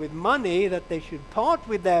someone with money that they should part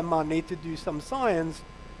with their money to do some science,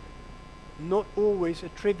 not always a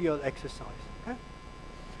trivial exercise. Okay?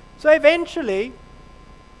 So eventually,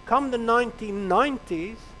 come the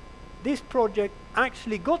 1990s, this project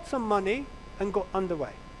actually got some money and got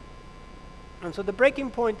underway. And so the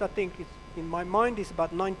breaking point, I think, is, in my mind, is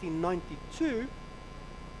about 1992,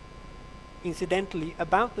 incidentally,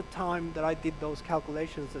 about the time that I did those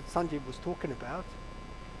calculations that Sanjeev was talking about.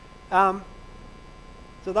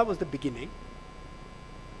 So that was the beginning.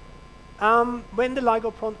 When the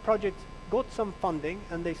LIGO project got some funding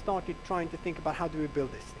and they started trying to think about how do we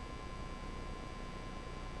build this thing.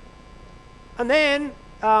 And then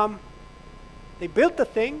they built the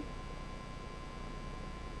thing,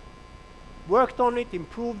 worked on it,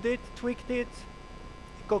 improved it, tweaked it.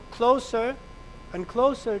 It got closer and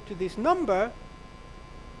closer to this number,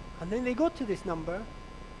 and then they got to this number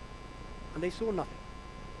and they saw nothing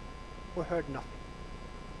or heard nothing.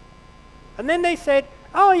 And then they said,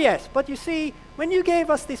 oh yes, but you see, when you gave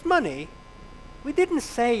us this money, we didn't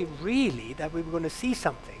say really that we were going to see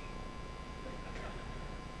something.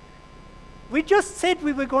 We just said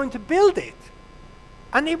we were going to build it,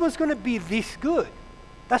 and it was going to be this good.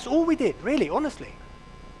 That's all we did, really, honestly.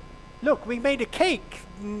 Look, we made a cake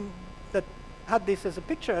that had this as a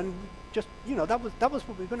picture, and just, you know, that was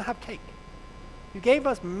what we were going to have, cake. You gave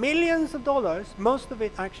us millions of dollars, most of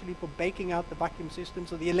it actually for baking out the vacuum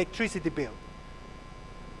systems or the electricity bill.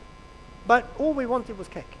 But all we wanted was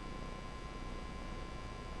cake.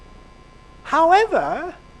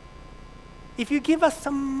 However, if you give us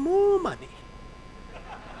some more money,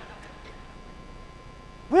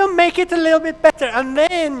 we'll make it a little bit better, and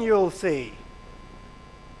then you'll see.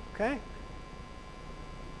 Okay?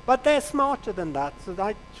 But they're smarter than that, so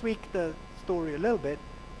I tweaked the story a little bit.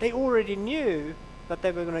 They already knew that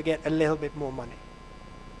they were going to get a little bit more money.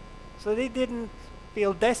 So they didn't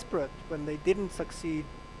feel desperate when they didn't succeed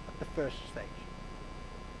at the first stage.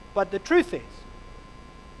 But the truth is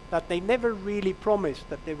that they never really promised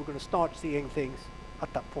that they were going to start seeing things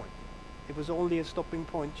at that point. It was only a stopping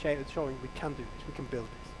point showing we can do this, we can build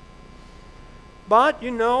this. But you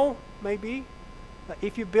know, maybe, that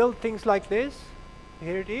if you build things like this,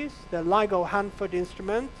 here it is, the LIGO Hanford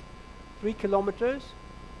instrument, 3 kilometers,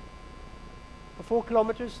 4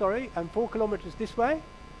 kilometers, sorry, and 4 kilometers this way.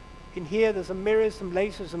 In here there's some mirrors, some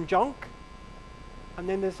lasers, some junk. And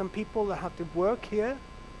then there's some people that have to work here.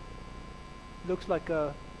 Looks like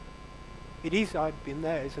a It is, I've been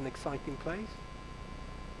there, it's an exciting place.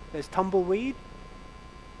 There's tumbleweed.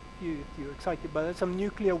 You're excited by that. Some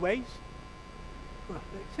nuclear waste. Well,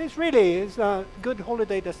 it's a good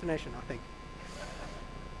holiday destination, I think.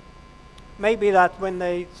 Maybe that when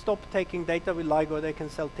they stop taking data with LIGO, they can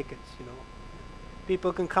sell tickets, you know.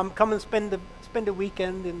 People can come and spend a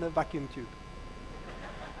weekend in the vacuum tube.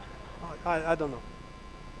 I don't know.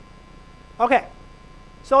 Okay,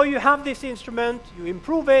 so you have this instrument, you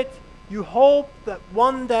improve it, you hope that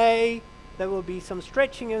one day there will be some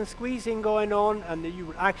stretching and squeezing going on and that you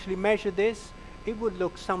would actually measure this. It would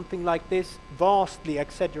look something like this, vastly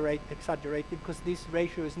exaggerated because this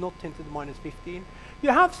ratio is not 10 to the minus 15. You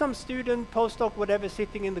have some student, postdoc, whatever,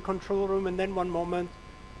 sitting in the control room, and then one moment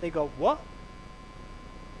they go, what?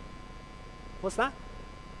 What's that?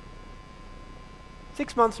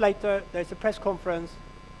 6 months later, there's a press conference,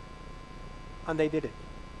 and they did it.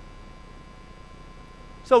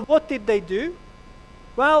 So what did they do?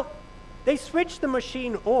 Well, they switched the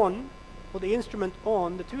machine on, or the instrument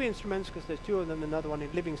on, the two instruments, because there's two of them, another one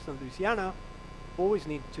in Livingston, Louisiana. Always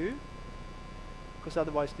need two, because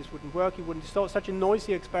otherwise this wouldn't work. You wouldn't start such a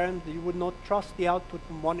noisy experiment that you would not trust the output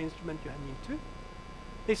from one instrument you need two.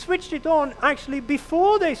 They switched it on. Actually,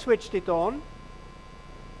 before they switched it on,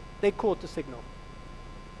 they caught the signal.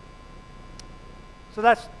 So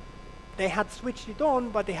that's, they had switched it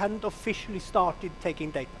on, but they hadn't officially started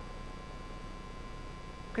taking data.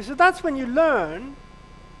 Okay, so that's when you learn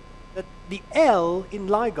that the L in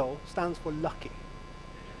LIGO stands for lucky.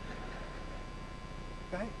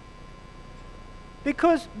 Okay?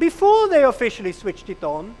 Because before they officially switched it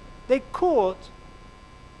on, they caught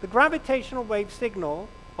the gravitational wave signal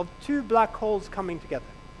of two black holes coming together.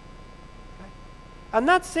 Okay? And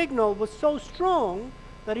that signal was so strong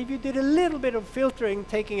that if you did a little bit of filtering,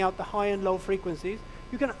 taking out the high and low frequencies,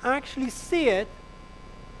 you can actually see it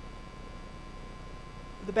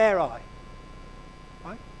with the bare eye.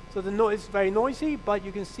 Right? So the noise is very noisy, but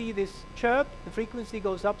you can see this chirp, the frequency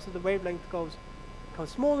goes up, so the wavelength becomes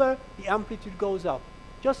smaller, the amplitude goes up,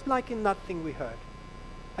 just like in that thing we heard.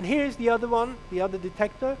 And here's the other one, the other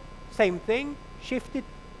detector, same thing, shift it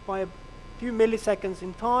by a few milliseconds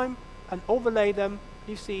in time and overlay them,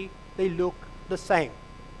 you see they look the same.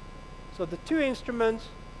 So the two instruments,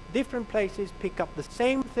 different places, pick up the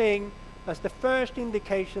same thing. That's the first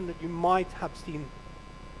indication that you might have seen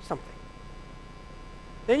something.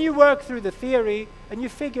 Then you work through the theory and you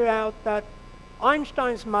figure out that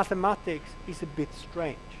Einstein's mathematics is a bit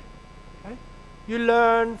strange. Okay? You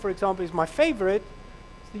learn, for example, is my favorite,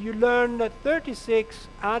 so you learn that 36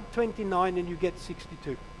 add 29 and you get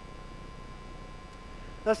 62.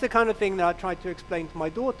 That's the kind of thing that I try to explain to my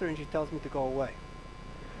daughter and she tells me to go away.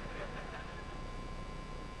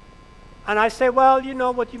 And I say, well, you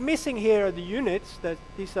know, what you're missing here are the units, that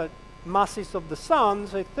these are masses of the sun,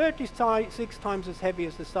 so 36 times as heavy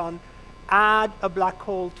as the sun, add a black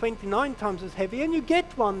hole 29 times as heavy, and you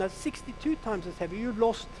get one that's 62 times as heavy. You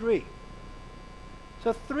lost 3.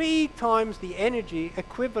 So 3 times the energy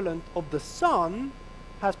equivalent of the sun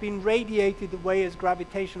has been radiated away as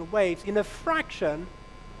gravitational waves in a fraction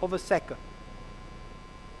of a second.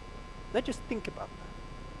 Let's just think about that.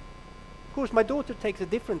 Of course, my daughter takes a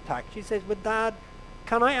different tack. She says, but Dad,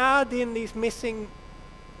 can I add in these missing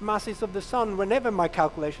masses of the sun whenever my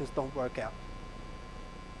calculations don't work out?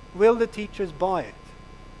 Will the teachers buy it?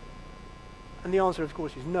 And the answer, of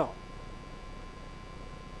course, is no.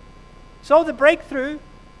 So the breakthrough,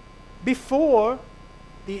 before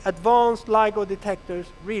the advanced LIGO detectors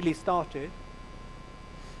really started,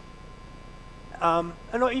 and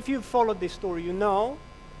if you've followed this story, you know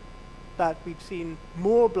that we've seen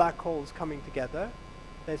more black holes coming together.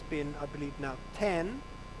 There's been, I believe, now 10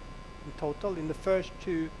 in total in the first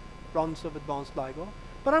 2 runs of advanced LIGO.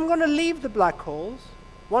 But I'm going to leave the black holes,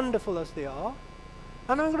 wonderful as they are,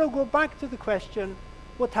 and I'm going to go back to the question,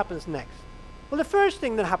 what happens next? Well, the first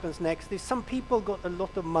thing that happens next is some people got a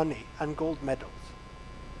lot of money and gold medals.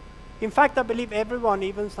 In fact, I believe everyone,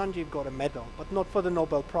 even Sanjeev, got a medal, but not for the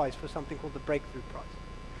Nobel Prize, for something called the Breakthrough Prize.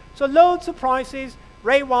 So loads of prizes.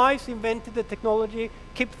 Ray Weiss invented the technology.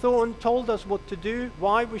 Kip Thorne told us what to do,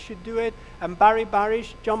 why we should do it, and Barry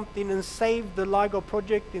Barish jumped in and saved the LIGO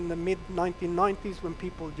project in the mid-1990s when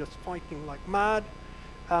people were just fighting like mad.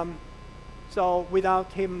 So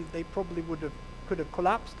without him, they probably could have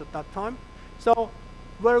collapsed at that time. So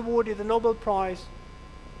were awarded the Nobel Prize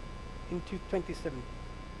in 2017.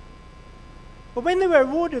 But when they were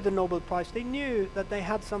awarded the Nobel Prize, they knew that they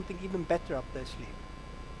had something even better up their sleeve.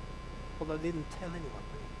 Although they didn't tell anyone.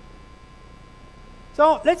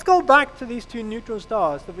 So let's go back to these 2 neutron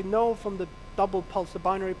stars that we know from the double pulsar,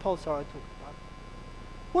 binary pulsar I talked about.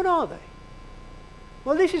 What are they?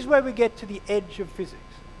 Well, this is where we get to the edge of physics.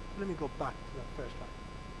 Let me go back to that first slide.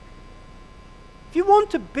 If you want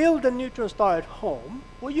to build a neutron star at home,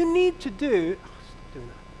 what you need to do, stop doing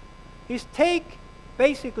that, is take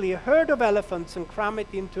basically a herd of elephants and cram it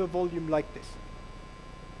into a volume like this.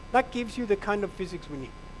 That gives you the kind of physics we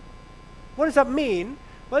need. What does that mean?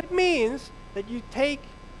 Well, it means that you take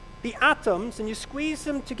the atoms and you squeeze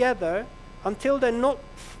them together until they're not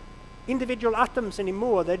individual atoms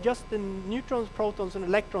anymore. They're just the neutrons, protons, and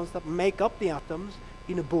electrons that make up the atoms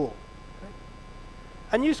in a ball. Okay?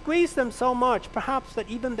 And you squeeze them so much, perhaps, that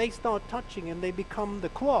even they start touching and they become the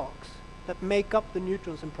quarks that make up the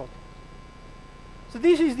neutrons and protons. So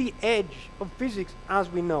this is the edge of physics as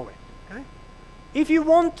we know it. Okay? If you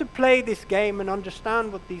want to play this game and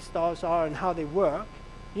understand what these stars are and how they work,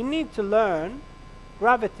 you need to learn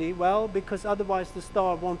gravity, well, because otherwise the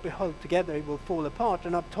star won't be held together, it will fall apart.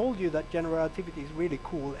 And I've told you that general relativity is really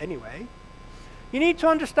cool anyway. You need to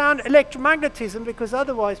understand electromagnetism, because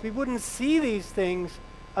otherwise we wouldn't see these things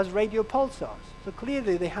as radio pulsars. So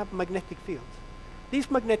clearly they have magnetic fields. These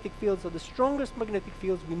magnetic fields are the strongest magnetic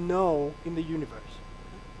fields we know in the universe.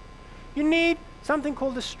 You need something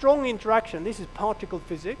called a strong interaction. This is particle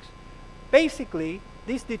physics. Basically,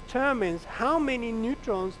 this determines how many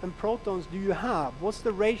neutrons and protons do you have. What's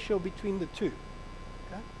the ratio between the two?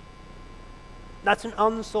 Okay? That's an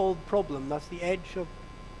unsolved problem. That's the edge of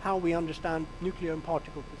how we understand nuclear and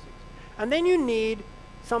particle physics. And then you need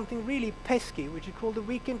something really pesky, which is called a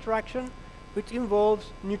weak interaction, which involves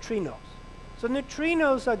neutrinos. So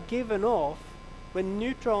neutrinos are given off when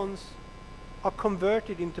neutrons are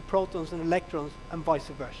converted into protons and electrons and vice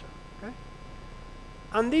versa. Okay?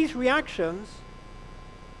 And these reactions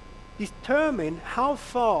determine how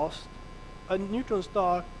fast a neutron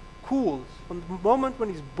star cools from the moment when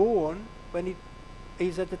it's born, when it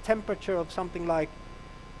is at the temperature of something like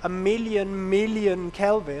 1,000,000,000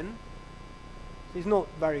 Kelvin. So it's not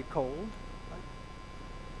very cold. Right?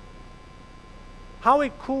 How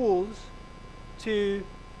it cools to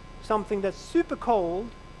something that's super cold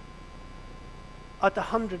at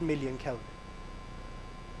 100 million Kelvin.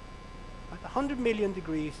 At 100 million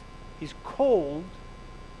degrees is cold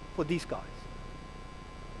for these guys.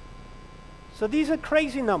 So these are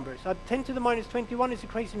crazy numbers. 10 to the minus 21 is a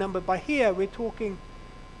crazy number, but here we're talking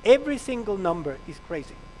every single number is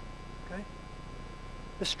crazy. Okay?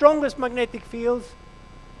 The strongest magnetic fields,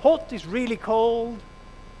 hot is really cold,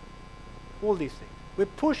 all these things. We're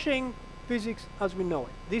pushing physics as we know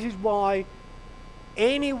it. This is why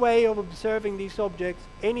any way of observing these objects,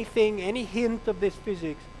 anything, any hint of this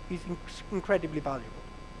physics is incredibly valuable.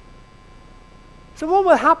 So what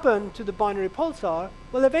will happen to the binary pulsar?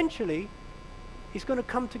 Well, eventually, it's going to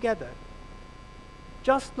come together.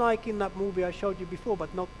 Just like in that movie I showed you before,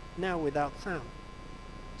 but not now without sound.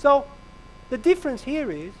 So the difference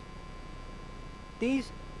here is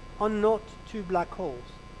these are not two black holes.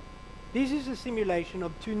 This is a simulation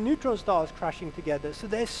of two neutron stars crashing together, so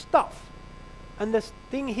there's stuff. And this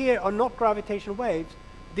thing here are not gravitational waves.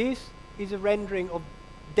 This is a rendering of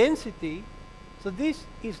density, so this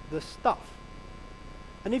is the stuff.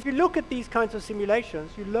 And if you look at these kinds of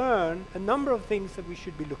simulations, you learn a number of things that we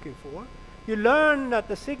should be looking for. You learn that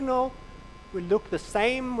the signal will look the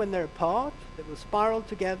same when they're apart. They will spiral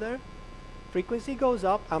together. Frequency goes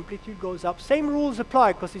up, amplitude goes up. Same rules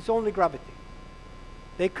apply because it's only gravity.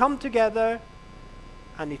 They come together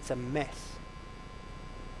and it's a mess.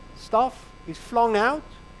 Stuff is flung out.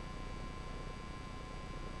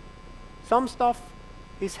 Some stuff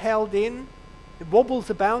is held in. It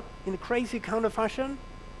wobbles about in a crazy kind of fashion.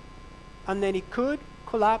 And then it could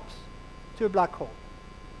collapse to a black hole.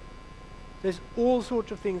 There's all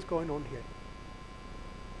sorts of things going on here.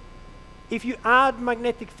 If you add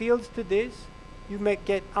magnetic fields to this, you may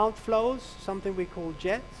get outflows, something we call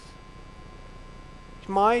jets, which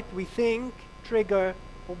might, we think, trigger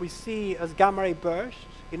what we see as gamma ray bursts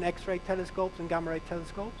in X-ray telescopes and gamma ray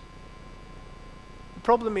telescopes. The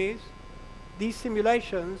problem is, these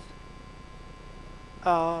simulations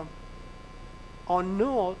are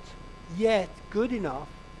not yet good enough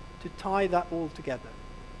to tie that all together.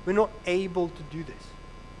 We're not able to do this.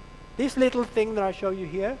 This little thing that I show you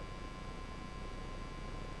here,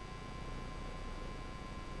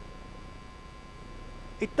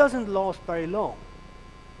 it doesn't last very long.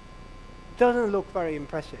 It doesn't look very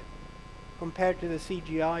impressive. Compared to the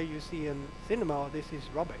CGI you see in cinema, this is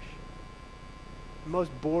rubbish. The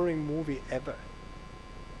most boring movie ever.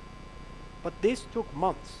 But this took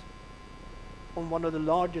months on one of the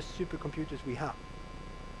largest supercomputers we have.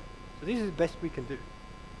 So this is the best we can do.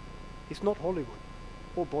 It's not Hollywood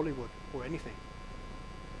or Bollywood or anything.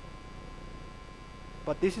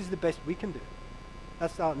 But this is the best we can do.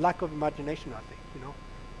 That's our lack of imagination, I think, you know.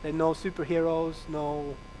 There are no superheroes,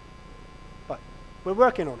 no, but we're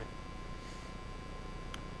working on it.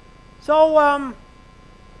 So,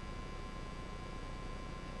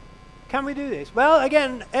 can we do this? Well,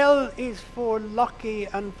 again, L is for lucky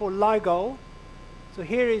and for LIGO. So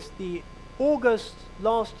here is the August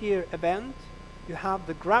last year event. You have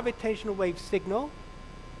the gravitational wave signal,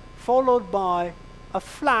 followed by a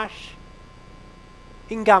flash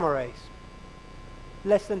in gamma rays,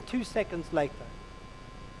 less than 2 seconds later.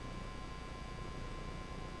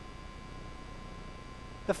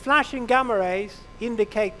 The flash in gamma rays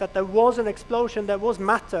indicate that there was an explosion, there was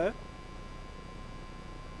matter,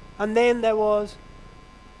 and then there was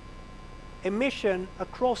emission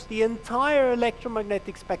across the entire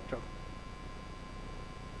electromagnetic spectrum.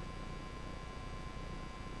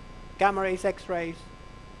 Gamma rays, X-rays,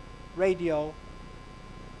 radio,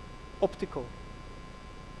 optical.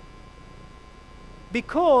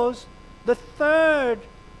 Because the third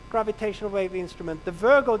gravitational wave instrument, the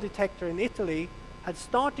Virgo detector in Italy, had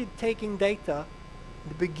started taking data at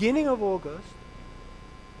the beginning of August,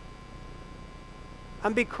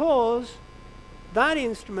 and because that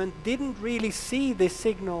instrument didn't really see this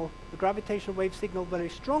signal, the gravitational wave signal, very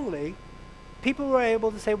strongly, people were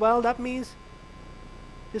able to say, well, that means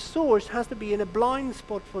the source has to be in a blind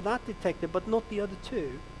spot for that detector, but not the other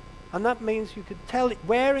two. And that means you could tell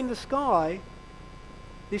where in the sky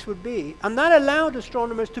this would be. And that allowed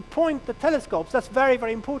astronomers to point the telescopes. That's very,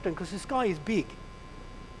 very important, because the sky is big.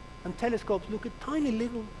 And telescopes look at tiny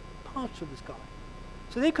little parts of the sky.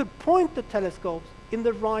 So they could point the telescopes in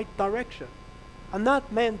the right direction. And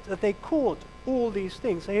that meant that they caught all these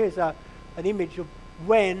things. So here's an image of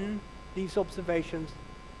when these observations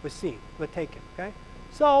were taken. Okay?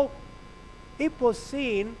 So it was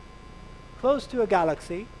seen close to a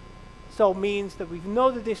galaxy. So it means that we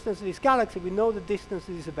know the distance of this galaxy, we know the distance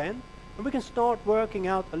of this event, and we can start working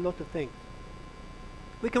out a lot of things.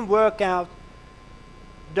 We can work out,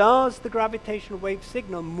 does the gravitational wave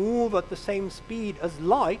signal move at the same speed as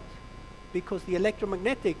light, because the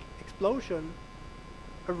electromagnetic explosion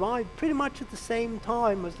arrived pretty much at the same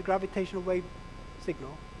time as the gravitational wave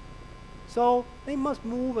signal. So they must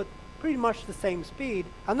move at pretty much the same speed,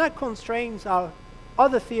 and that constrains our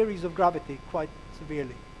other theories of gravity quite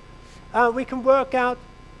severely. We can work out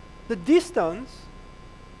the distance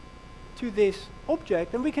to this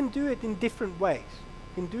object, and we can do it in different ways.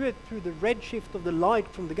 We can do it through the redshift of the light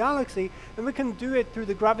from the galaxy, and we can do it through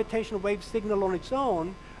the gravitational wave signal on its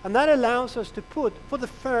own, and that allows us to put, for the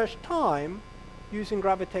first time, using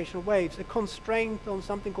gravitational waves, a constraint on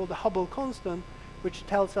something called the Hubble constant, which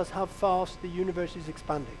tells us how fast the universe is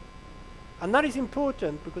expanding. And that is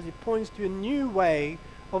important because it points to a new way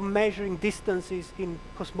of measuring distances in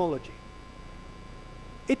cosmology.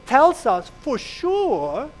 It tells us for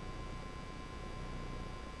sure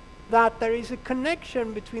that there is a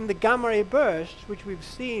connection between the gamma ray bursts, which we've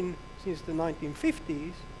seen since the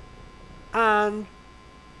 1950s, and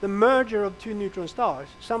the merger of two neutron stars,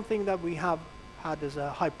 something that we have had as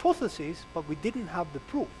a hypothesis, but we didn't have the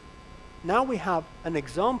proof. Now we have an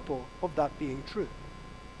example of that being true.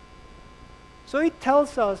 So it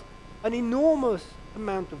tells us an enormous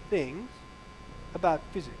amount of things about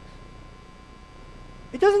physics.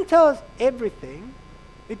 It doesn't tell us everything.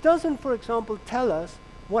 It doesn't, for example, tell us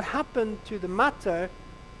what happened to the matter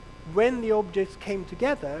when the objects came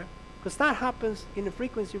together, because that happens in a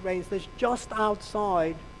frequency range that's just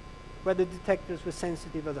outside where the detectors were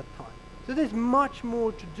sensitive at that time. So there's much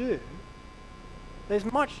more to do. There's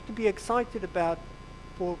much to be excited about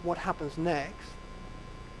for what happens next.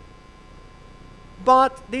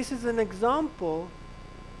 But this is an example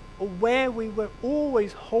of where we were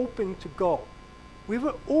always hoping to go. We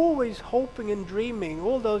were always hoping and dreaming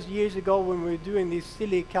all those years ago when we were doing these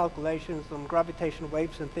silly calculations on gravitational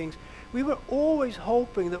waves and things. We were always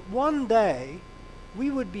hoping that one day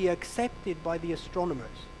we would be accepted by the astronomers.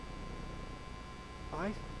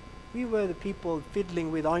 Right? We were the people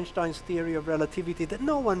fiddling with Einstein's theory of relativity that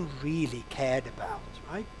no one really cared about,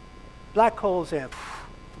 right? Black holes,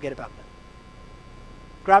 forget about that.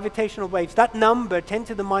 Gravitational waves, that number, 10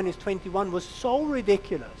 to the minus 21, was so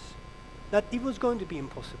ridiculous that it was going to be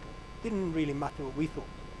impossible. Didn't really matter what we thought.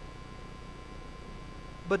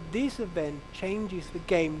 But this event changes the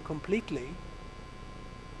game completely,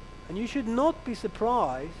 and you should not be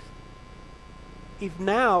surprised if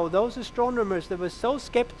now those astronomers that were so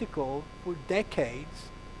skeptical for decades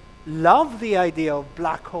love the idea of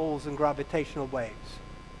black holes and gravitational waves,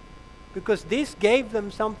 because this gave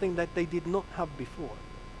them something that they did not have before.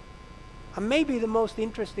 And maybe the most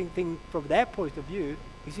interesting thing from their point of view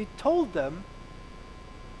is it told them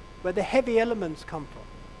where the heavy elements come from.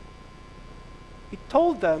 It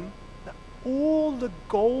told them that all the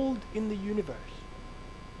gold in the universe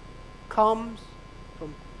comes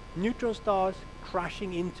from neutron stars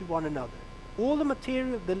crashing into one another. All the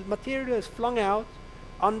material is flung out,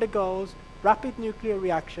 undergoes rapid nuclear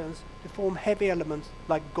reactions to form heavy elements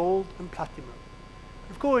like gold and platinum.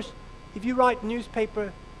 Of course, if you write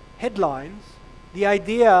newspaper headlines, the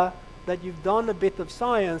idea that you've done a bit of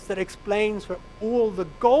science that explains where all the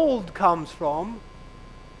gold comes from,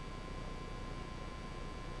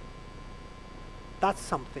 that's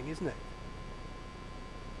something, isn't it?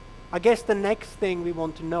 I guess the next thing we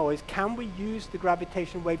want to know is, can we use the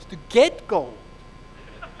gravitational waves to get gold?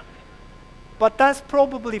 But that's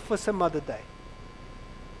probably for some other day.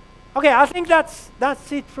 Okay, I think that's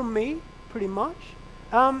it from me, pretty much.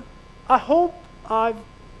 I hope I've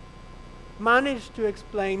managed to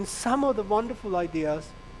explain some of the wonderful ideas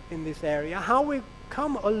in this area, how we've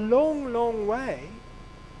come a long, long way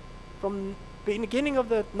from the beginning of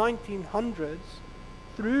the 1900s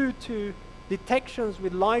through to detections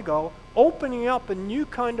with LIGO, opening up a new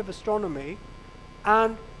kind of astronomy,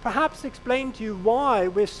 and perhaps explain to you why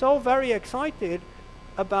we're so very excited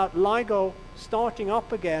about LIGO starting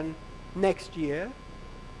up again next year,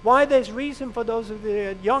 why there's reason for those of you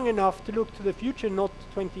that are young enough to look to the future, not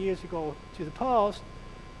 20 years ago to the past,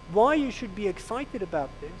 why you should be excited about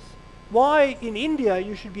this, why in India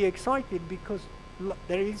you should be excited because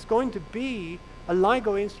there is going to be a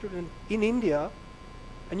LIGO instrument in India,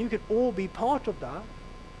 and you can all be part of that.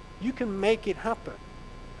 You can make it happen.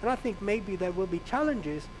 And I think maybe there will be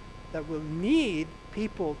challenges that will need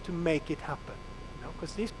people to make it happen,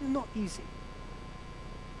 because this is not easy.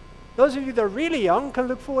 Those of you that are really young can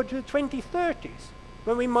look forward to the 2030s,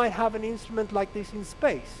 when we might have an instrument like this in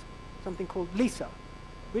space, something called LISA,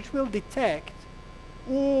 which will detect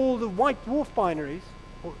all the white dwarf binaries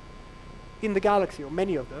in the galaxy, or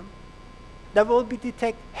many of them, that will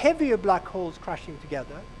detect heavier black holes crashing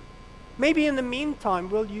together. Maybe in the meantime,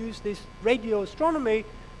 we'll use this radio astronomy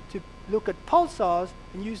to look at pulsars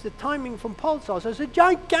and use the timing from pulsars as a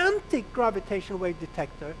gigantic gravitational wave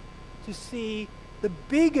detector to see the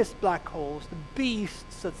biggest black holes, the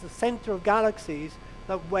beasts at the center of galaxies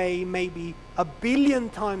that weigh maybe 1 billion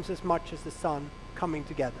times as much as the sun coming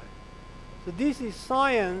together. So this is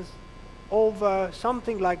science over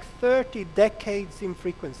something like 30 decades in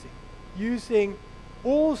frequency, using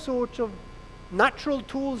all sorts of natural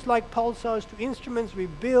tools like pulsars to instruments we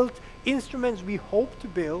built, instruments we hope to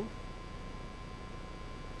build.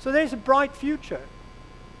 So there's a bright future,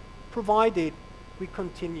 provided we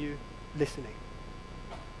continue listening.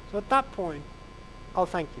 So at that point, I'll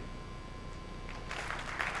thank you.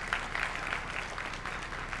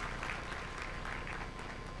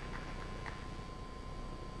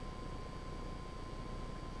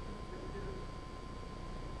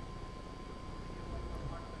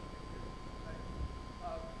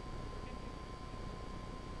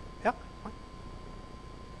 Yeah, fine.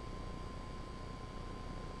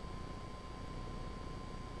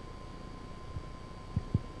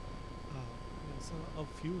 So a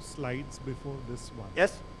few slides before this one.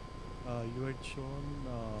 Yes? You had shown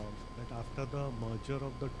that after the merger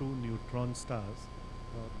of the two neutron stars,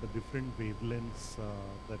 the different wavelengths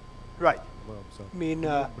that Right. were observed. I mean, Could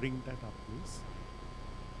you bring that up, please?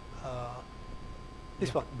 this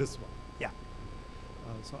Yeah, one. This one. Yeah.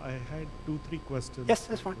 So I had 2-3 questions. Yes,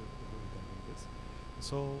 that's fine. regarding this.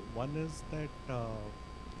 So one is that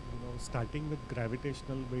starting with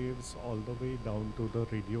gravitational waves all the way down to the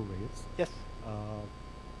radio waves, Yes.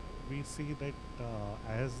 we see that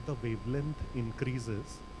as the wavelength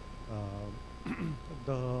increases,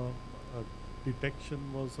 the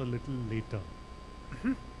detection was a little later.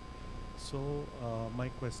 Mhm. So my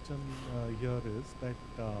question here is that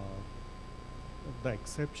the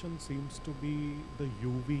exception seems to be the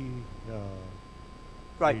UV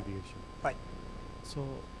Right. radiation. Right. So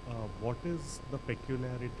what is the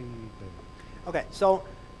peculiarity there? Okay, so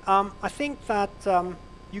I think that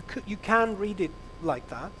you can read it like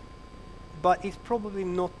that, but it's probably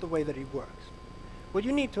not the way that it works. What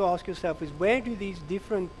you need to ask yourself is, where do these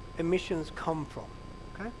different emissions come from?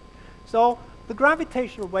 Okay, so the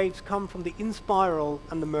gravitational waves come from the in-spiral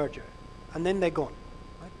and the merger, and then they're gone.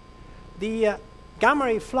 Right? The gamma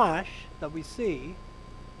ray flash that we see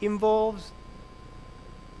involves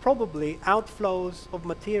probably outflows of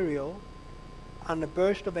material and a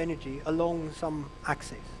burst of energy along some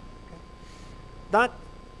axis. Okay? That,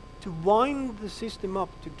 to wind the system up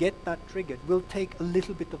to get that triggered, will take a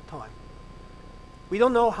little bit of time. We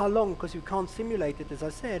don't know how long, because you can't simulate it, as I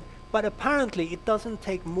said, but apparently it doesn't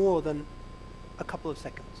take more than a couple of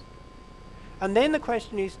seconds. And then the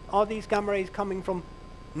question is, are these gamma rays coming from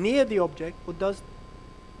near the object, or does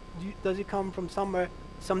it come from somewhere,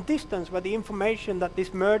 some distance, where the information that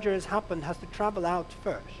this merger has happened has to travel out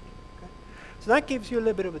first? Okay? So that gives you a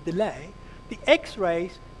little bit of a delay. The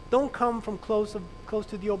X-rays don't come from close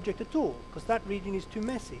to the object at all, because that region is too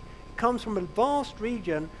messy. It comes from a vast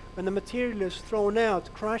region when the material is thrown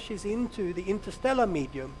out, crashes into the interstellar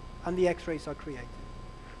medium, and the X-rays are created.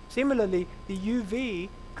 Similarly, the UV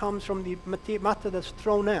comes from the matter that's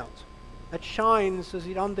thrown out, that shines as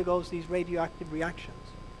it undergoes these radioactive reactions.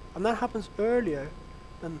 And that happens earlier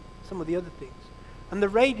than some of the other things. And the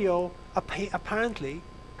radio apparently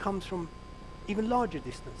comes from even larger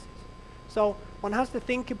distances. So one has to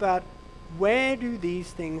think about, where do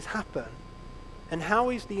these things happen? And how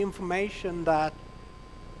is the information that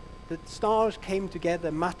the stars came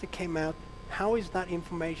together, matter came out, how is that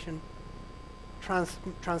information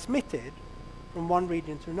transmitted from one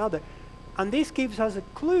region to another? And this gives us a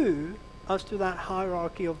clue as to that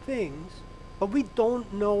hierarchy of things, but we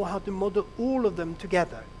don't know how to model all of them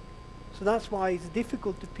together. So that's why it's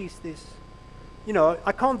difficult to piece this. You know,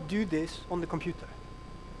 I can't do this on the computer.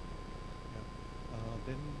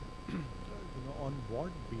 Then, on what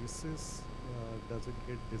basis does it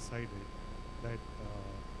get decided that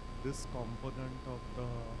this component of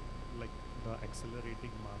the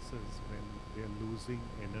accelerating masses, when they are losing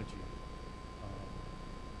energy,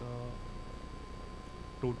 the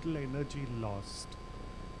total energy lost,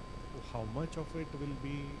 how much of it will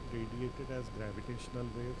be radiated as gravitational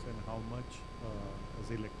waves and how much as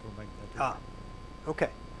electromagnetic? Okay.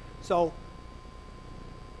 So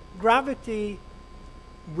gravity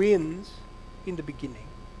wins in the beginning,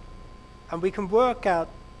 and we can work out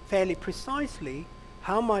fairly precisely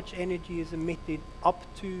how much energy is emitted up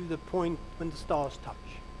to the point when the stars touch,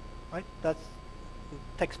 right? That's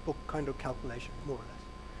textbook kind of calculation, more or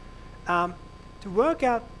less. To work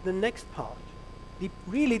out the next part, it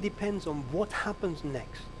really depends on what happens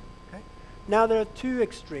next. Okay? Now there are two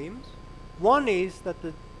extremes. One is that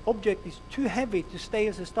the object is too heavy to stay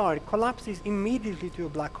as a star. It collapses immediately to a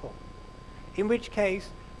black hole, in which case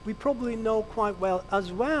we probably know quite well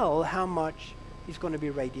as well how much is going to be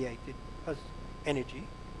radiated as energy,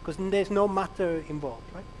 because there's no matter involved,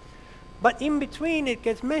 right? But in between it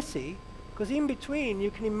gets messy, because in between you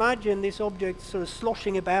can imagine this object sort of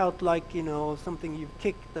sloshing about like, you know, something you've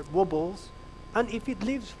kicked that wobbles, and if it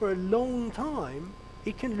lives for a long time,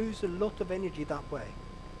 it can lose a lot of energy that way.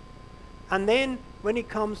 And then when it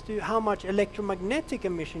comes to how much electromagnetic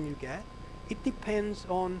emission you get, it depends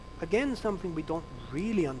on, again, something we don't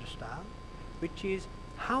really understand, which is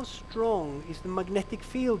how strong is the magnetic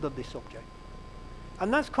field of this object.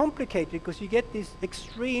 And that's complicated because you get this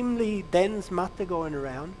extremely dense matter going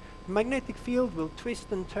around. The magnetic field will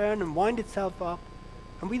twist and turn and wind itself up,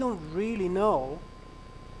 and we don't really know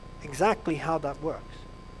exactly how that works.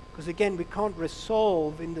 Because again, we can't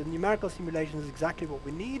resolve in the numerical simulations exactly what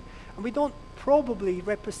we need, and we don't probably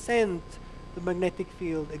represent the magnetic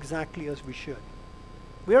field exactly as we should.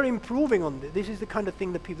 We are improving on this. This is the kind of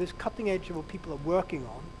thing that people, this cutting edge of what people are working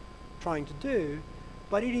on, trying to do,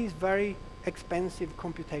 but it is very expensive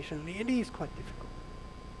computationally. It is quite difficult.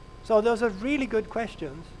 So those are really good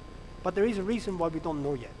questions, but there is a reason why we don't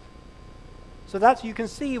know yet. So that's, you can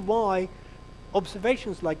see why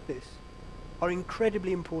observations like this are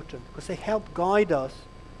incredibly important, because they help guide us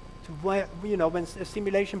to where, you know, when a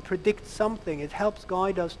simulation predicts something, it helps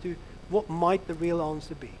guide us to what might the real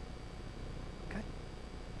answer be. Okay?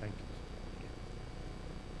 Thank you.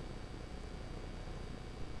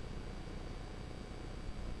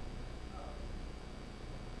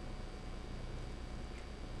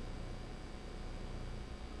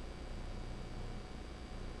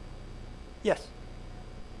 Yes.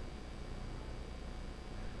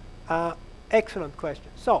 Excellent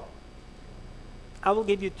question. So, I will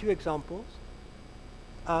give you two examples.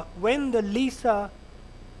 When the LISA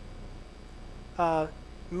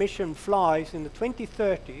mission flies in the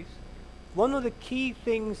 2030s, one of the key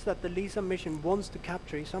things that the LISA mission wants to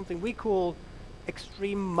capture is something we call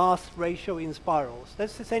extreme mass ratio in spirals.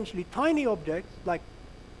 That's essentially tiny objects like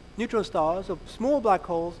neutron stars or small black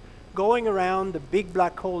holes going around the big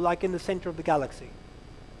black hole like in the center of the galaxy.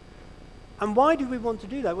 And why do we want to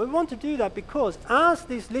do that? We want to do that because as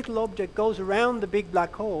this little object goes around the big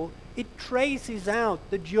black hole, it traces out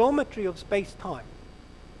the geometry of space-time.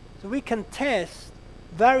 So we can test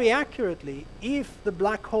very accurately if the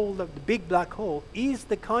black hole, the big black hole, is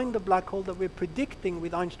the kind of black hole that we're predicting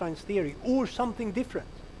with Einstein's theory or something different.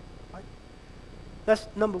 Right? That's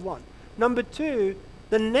number one. Number two,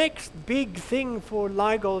 the next big thing for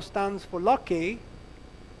LIGO stands for lucky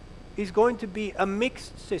is going to be a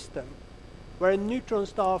mixed system. where a neutron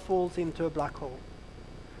star falls into a black hole.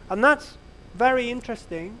 And that's very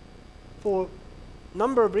interesting for a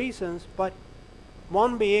number of reasons, but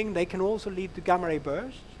one being they can also lead to gamma ray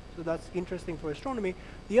bursts, so that's interesting for astronomy.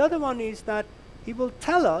 The other one is that it will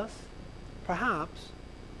tell us, perhaps,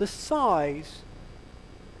 the size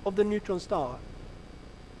of the neutron star.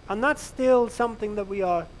 And that's still something that we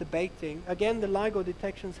are debating. Again, the LIGO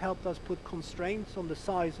detections helped us put constraints on the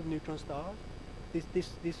size of neutron stars,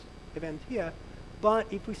 this event here. But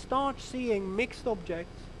if we start seeing mixed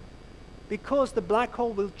objects, because the black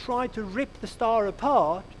hole will try to rip the star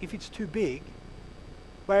apart if it's too big,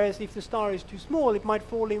 whereas if the star is too small, it might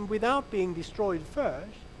fall in without being destroyed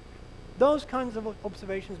first, those kinds of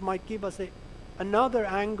observations might give us another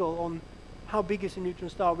angle on how big is a neutron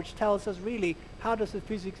star, which tells us really how does the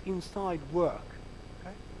physics inside work.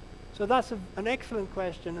 Okay? So that's an excellent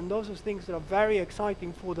question, and those are things that are very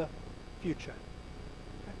exciting for the future.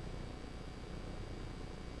 Okay?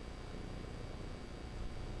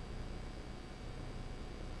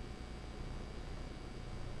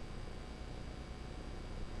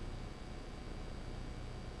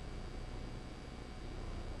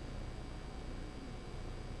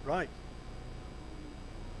 Right.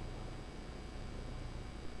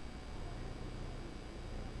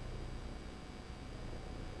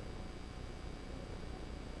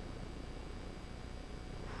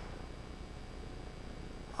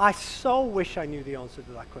 I so wish I knew the answer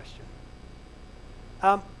to that question.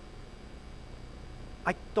 I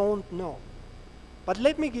don't know. But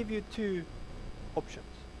let me give you two options.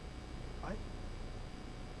 Right?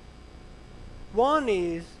 One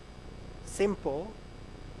is simple,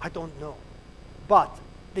 I don't know. But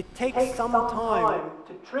it takes some time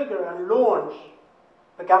to trigger and launch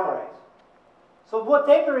the gamma rays. So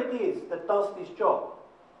whatever it is that does this job,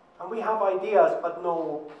 and we have ideas but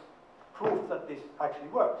no proof that this actually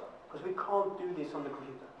works, because we can't do this on the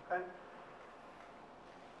computer. Okay?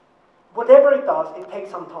 Whatever it does, it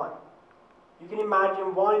takes some time. You can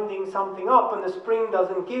imagine winding something up and the spring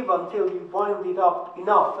doesn't give until you wind it up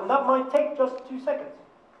enough, and that might take just 2 seconds.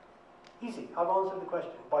 Easy. I've answered the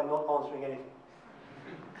question by not answering anything.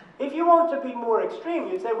 If you want to be more extreme,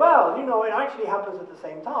 you'd say, well, you know, it actually happens at the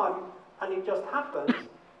same time, and it just happens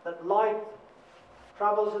that light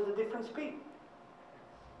travels at a different speed.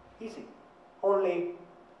 Easy. Only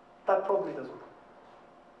that probably doesn't work.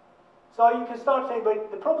 So you can start saying,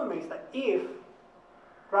 but the problem is that if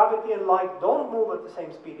gravity and light don't move at the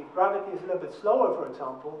same speed, if gravity is a little bit slower, for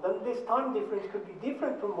example, then this time difference could be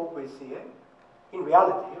different from what we're seeing in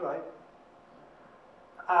reality, right?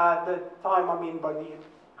 The time, I mean, by the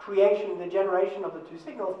creation, the generation of the two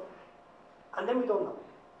signals, and then we don't know.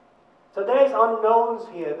 So there's unknowns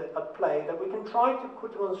here at play that we can try to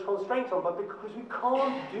put constraints on, but because we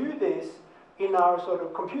can't do this in our sort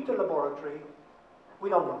of computer laboratory, we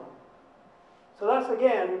don't know. So that's,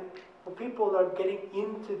 again, for people that are getting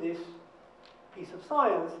into this piece of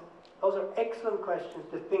science, those are excellent questions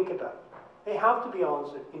to think about. They have to be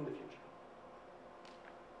answered in the future.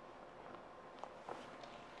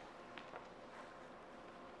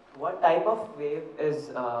 What type of wave is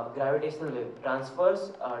gravitational wave?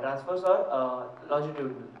 Transverse or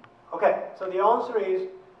longitudinal? Okay, so the answer is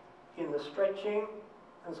in the stretching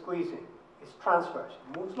and squeezing. It's transverse.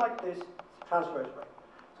 It moves like this, it's transverse wave.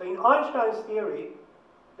 So in Einstein's theory,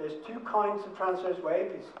 there's two kinds of transverse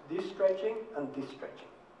wave. It's this stretching and this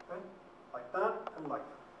stretching. Okay? Like that and like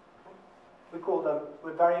that. Okay? We call them,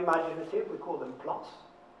 we're very imaginative, we call them plus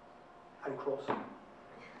and cross.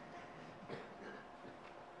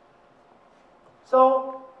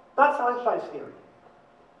 So that's Einstein's theory.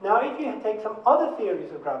 Now if you take some other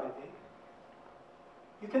theories of gravity,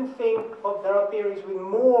 you can think of, there are theories with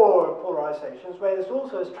more polarizations where there's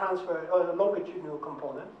also a transfer or a longitudinal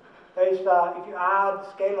component. There's if you add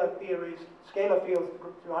scalar fields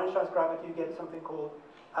to Einstein's gravity, you get something called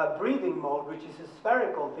a breathing mode, which is a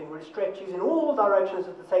spherical thing where it stretches in all directions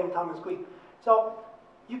at the same time and squeezes. So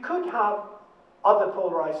you could have other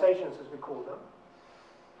polarizations, as we call them.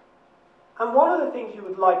 And one of the things you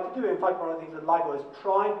would like to do, in fact one of the things that LIGO is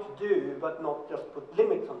trying to do, but not just put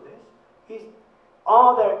limits on this, is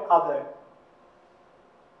are there other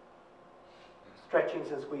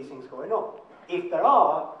stretchings and squeezings going on? If there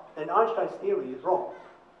are, then Einstein's theory is wrong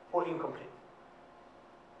or incomplete.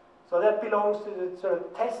 So that belongs to the sort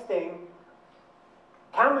of testing.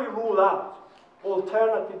 Can we rule out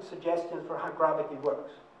alternative suggestions for how gravity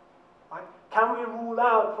works? Right? Can we rule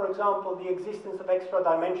out, for example, the existence of extra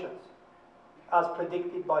dimensions as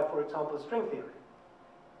predicted by, for example, string theory?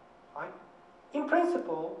 Right? In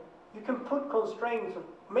principle, you can put constraints on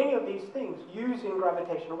many of these things using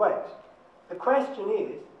gravitational waves. The question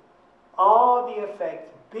is, are the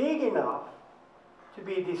effects big enough to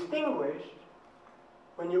be distinguished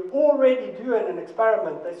when you're already doing an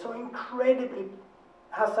experiment that's so incredibly,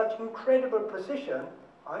 has such incredible precision,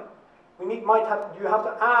 right? You have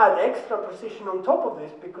to add extra precision on top of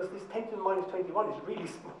this because this 10 to the minus 21 is really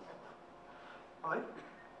small, right?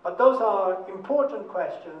 But those are important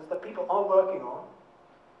questions that people are working on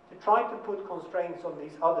to try to put constraints on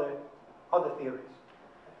these other theories.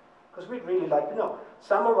 Because we'd really like to know.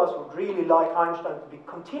 Some of us would really like Einstein to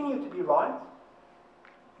continue to be right,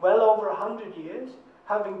 well over 100 years,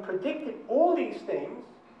 having predicted all these things.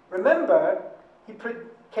 Remember, he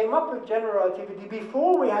came up with general relativity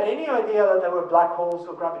before we had any idea that there were black holes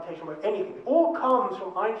or gravitation or anything. It all comes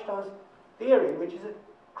from Einstein's theory, which is a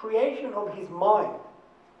creation of his mind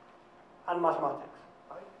and mathematics.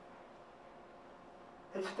 Right?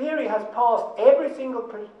 His theory has passed every single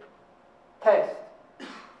test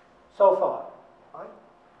so far. Right?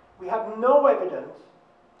 We have no evidence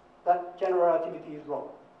that general relativity is wrong.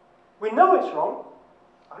 We know it's wrong,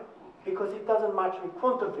 right? Because it doesn't match with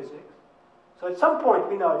quantum physics. So at some point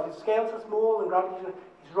we know if the scales are small and gravity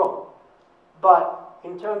is wrong. But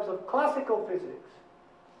in terms of classical physics,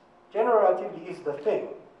 general relativity is the thing,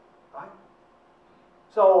 right?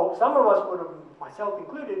 So some of us would have, myself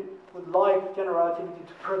included, would like general relativity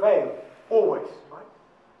to prevail, always, right?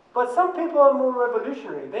 But some people are more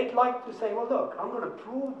revolutionary. They'd like to say, well look, I'm going to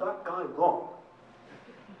prove that guy wrong.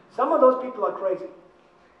 Some of those people are crazy.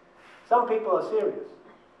 Some people are serious,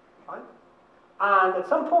 right? And at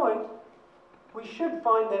some point, we should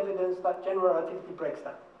find evidence that general relativity breaks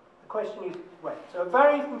down. The question is when. So a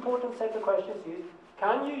very important set of questions is,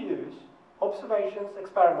 can you use observations,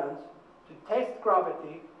 experiments, to test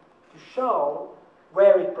gravity to show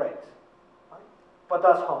where it breaks? Right? But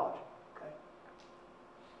that's hard. Okay?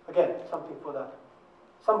 Again, something for that.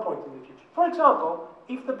 Some point in the future. For example,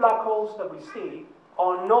 if the black holes that we see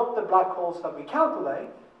are not the black holes that we calculate,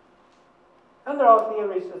 and there are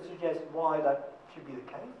theories that suggest why that should be the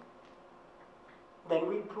case, then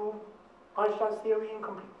we prove Einstein's theory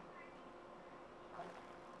incomplete.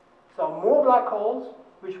 So more black holes,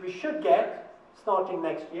 which we should get starting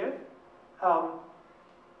next year,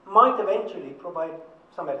 might eventually provide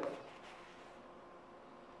some evidence.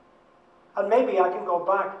 And maybe I can go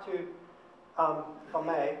back to, if I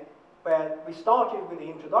may, where we started with the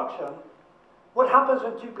introduction. What happens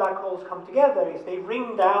when two black holes come together is they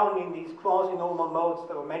ring down in these quasi-normal modes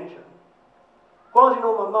that were mentioned.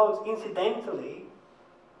 Quasi-normal modes, incidentally,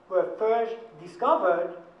 were first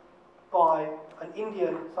discovered by an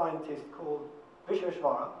Indian scientist called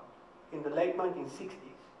Vishweshvara in the late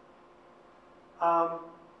 1960s.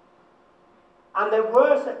 And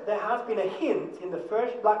there has been a hint in the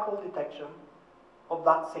first black hole detection of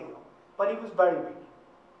that signal, but it was very weak.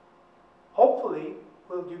 Hopefully,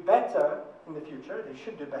 we'll do better in the future. They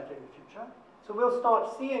should do better in the future. So we'll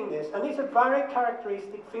start seeing this, and it's a very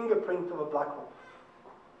characteristic fingerprint of a black hole.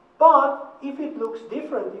 But if it looks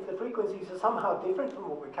different, if the frequencies are somehow different from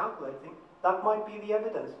what we're calculating, that might be the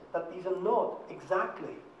evidence that these are not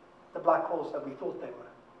exactly the black holes that we thought they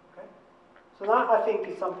were. Okay? So that, I think,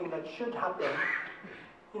 is something that should happen,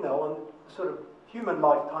 you know, on sort of human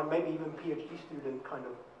lifetime, maybe even PhD student kind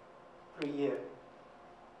of 3-year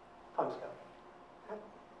timescale. Okay?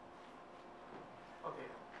 Okay.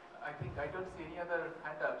 I think I don't see any other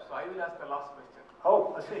hand up, so I will ask the last question.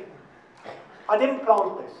 Oh, I see. I didn't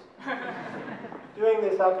plant this. Doing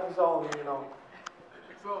this out of his own, you know.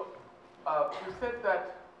 So, you said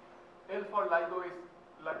that L for LIGO is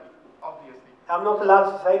lucky, obviously. I'm not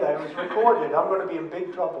allowed to say that. It was recorded. I'm going to be in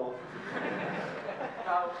big trouble.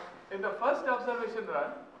 Now, in the first observation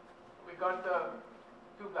run, we got the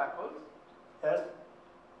 2 black holes. Yes?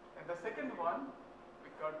 In the second one, we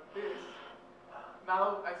got this.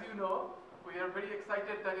 Now, as you know, we are very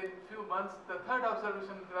excited that in a few months, the third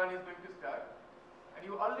observation run is going to start. And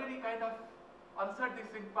you already kind of answered this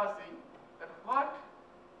in passing, that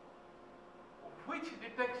which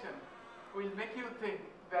detection will make you think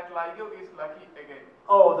that LIGO is lucky again?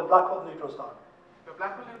 Oh, the black hole neutron star. The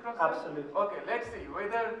black hole neutron star? Absolutely. Okay, let's see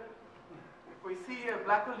whether we see a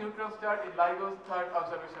black hole neutron star in LIGO's third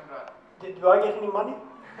observation run. Do I get any money?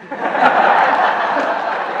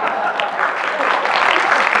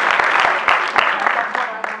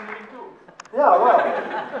 Yeah, well,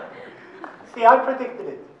 see, I predicted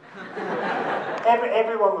it.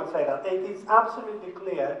 Everyone would say that. It's absolutely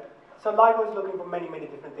clear. So LIGO is looking for many, many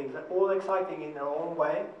different things. They're all exciting in their own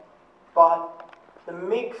way, but the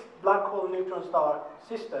mixed black hole neutron star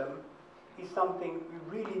system is something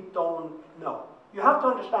we really don't know. You have to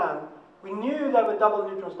understand, we knew there were double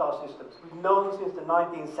neutron star systems. We've known since the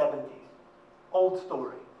 1970s. Old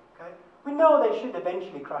story. Okay? We know they should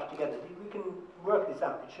eventually crash together. We can work this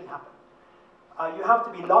out. It should happen. You have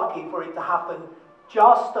to be lucky for it to happen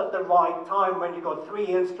just at the right time when you've got 3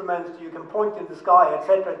 instruments, you can point in the sky,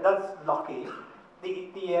 etc. That's lucky.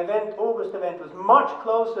 The event, August event, was much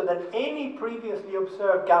closer than any previously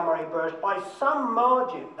observed gamma ray burst by some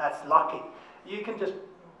margin. That's lucky. You can just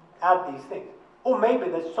add these things. Or maybe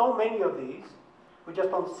there's so many of these, we just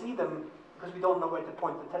don't see them because we don't know where to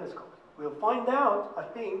point the telescope. We'll find out, I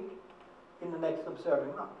think, in the next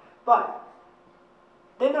observing run. But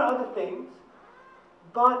then there are other things,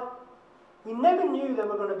 but we never knew there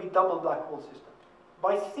were going to be double black hole systems.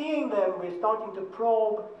 By seeing them, we're starting to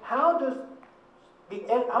probe how do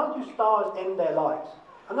stars end their lives?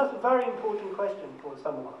 And that's a very important question for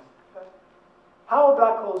some of us. Okay? How are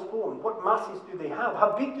black holes formed? What masses do they have?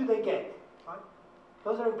 How big do they get? Right?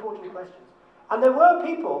 Those are important questions. And there were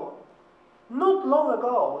people not long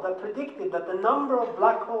ago that predicted that the number of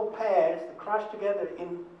black hole pairs that crash together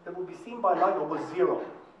that would be seen by light was 0.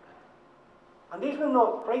 And these were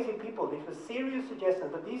not crazy people. These were serious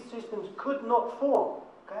suggestions that these systems could not form.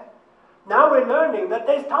 Okay? Now we're learning that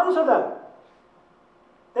there's tons of them.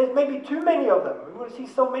 There's maybe too many of them. We're going to see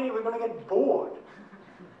so many, we're going to get bored.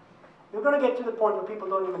 We're going to get to the point where people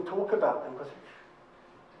don't even talk about them because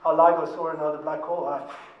LIGO saw another black hole.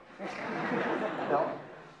 No.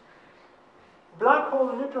 Black hole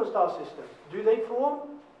and neutron star systems, do they form?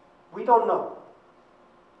 We don't know.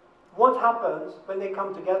 What happens when they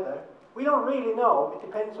come together? We don't really know. It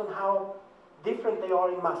depends on how different they are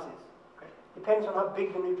in masses. Okay? Depends on how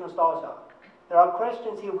big the neutron stars are. There are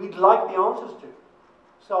questions here we'd like the answers to.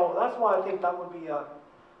 So that's why I think that would be a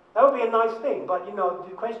nice thing. But you know,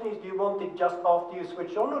 the question is, do you want it just after you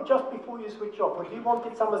switch on, or just before you switch off, or do you want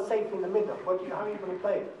it somewhere safe in the middle? How are you going to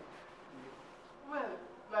play it? Well,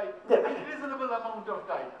 like a reasonable amount of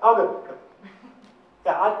time. Oh, good.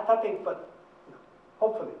 Yeah, I think, but you know,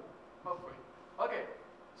 hopefully. Hopefully. Okay.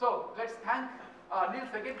 So let's thank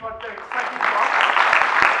Nils again for the exciting talk.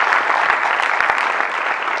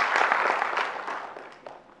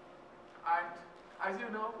 And as you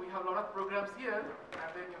know, we have a lot of programs here, and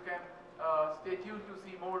then you can stay tuned to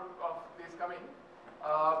see more of this coming.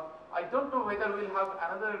 I don't know whether we'll have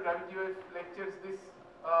another gravity wave lectures this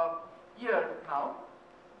year now,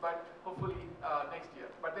 but hopefully next year.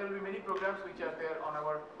 But there will be many programs which are there on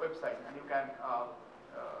our website, and you can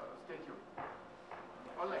stay tuned.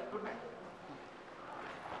 All right, good night.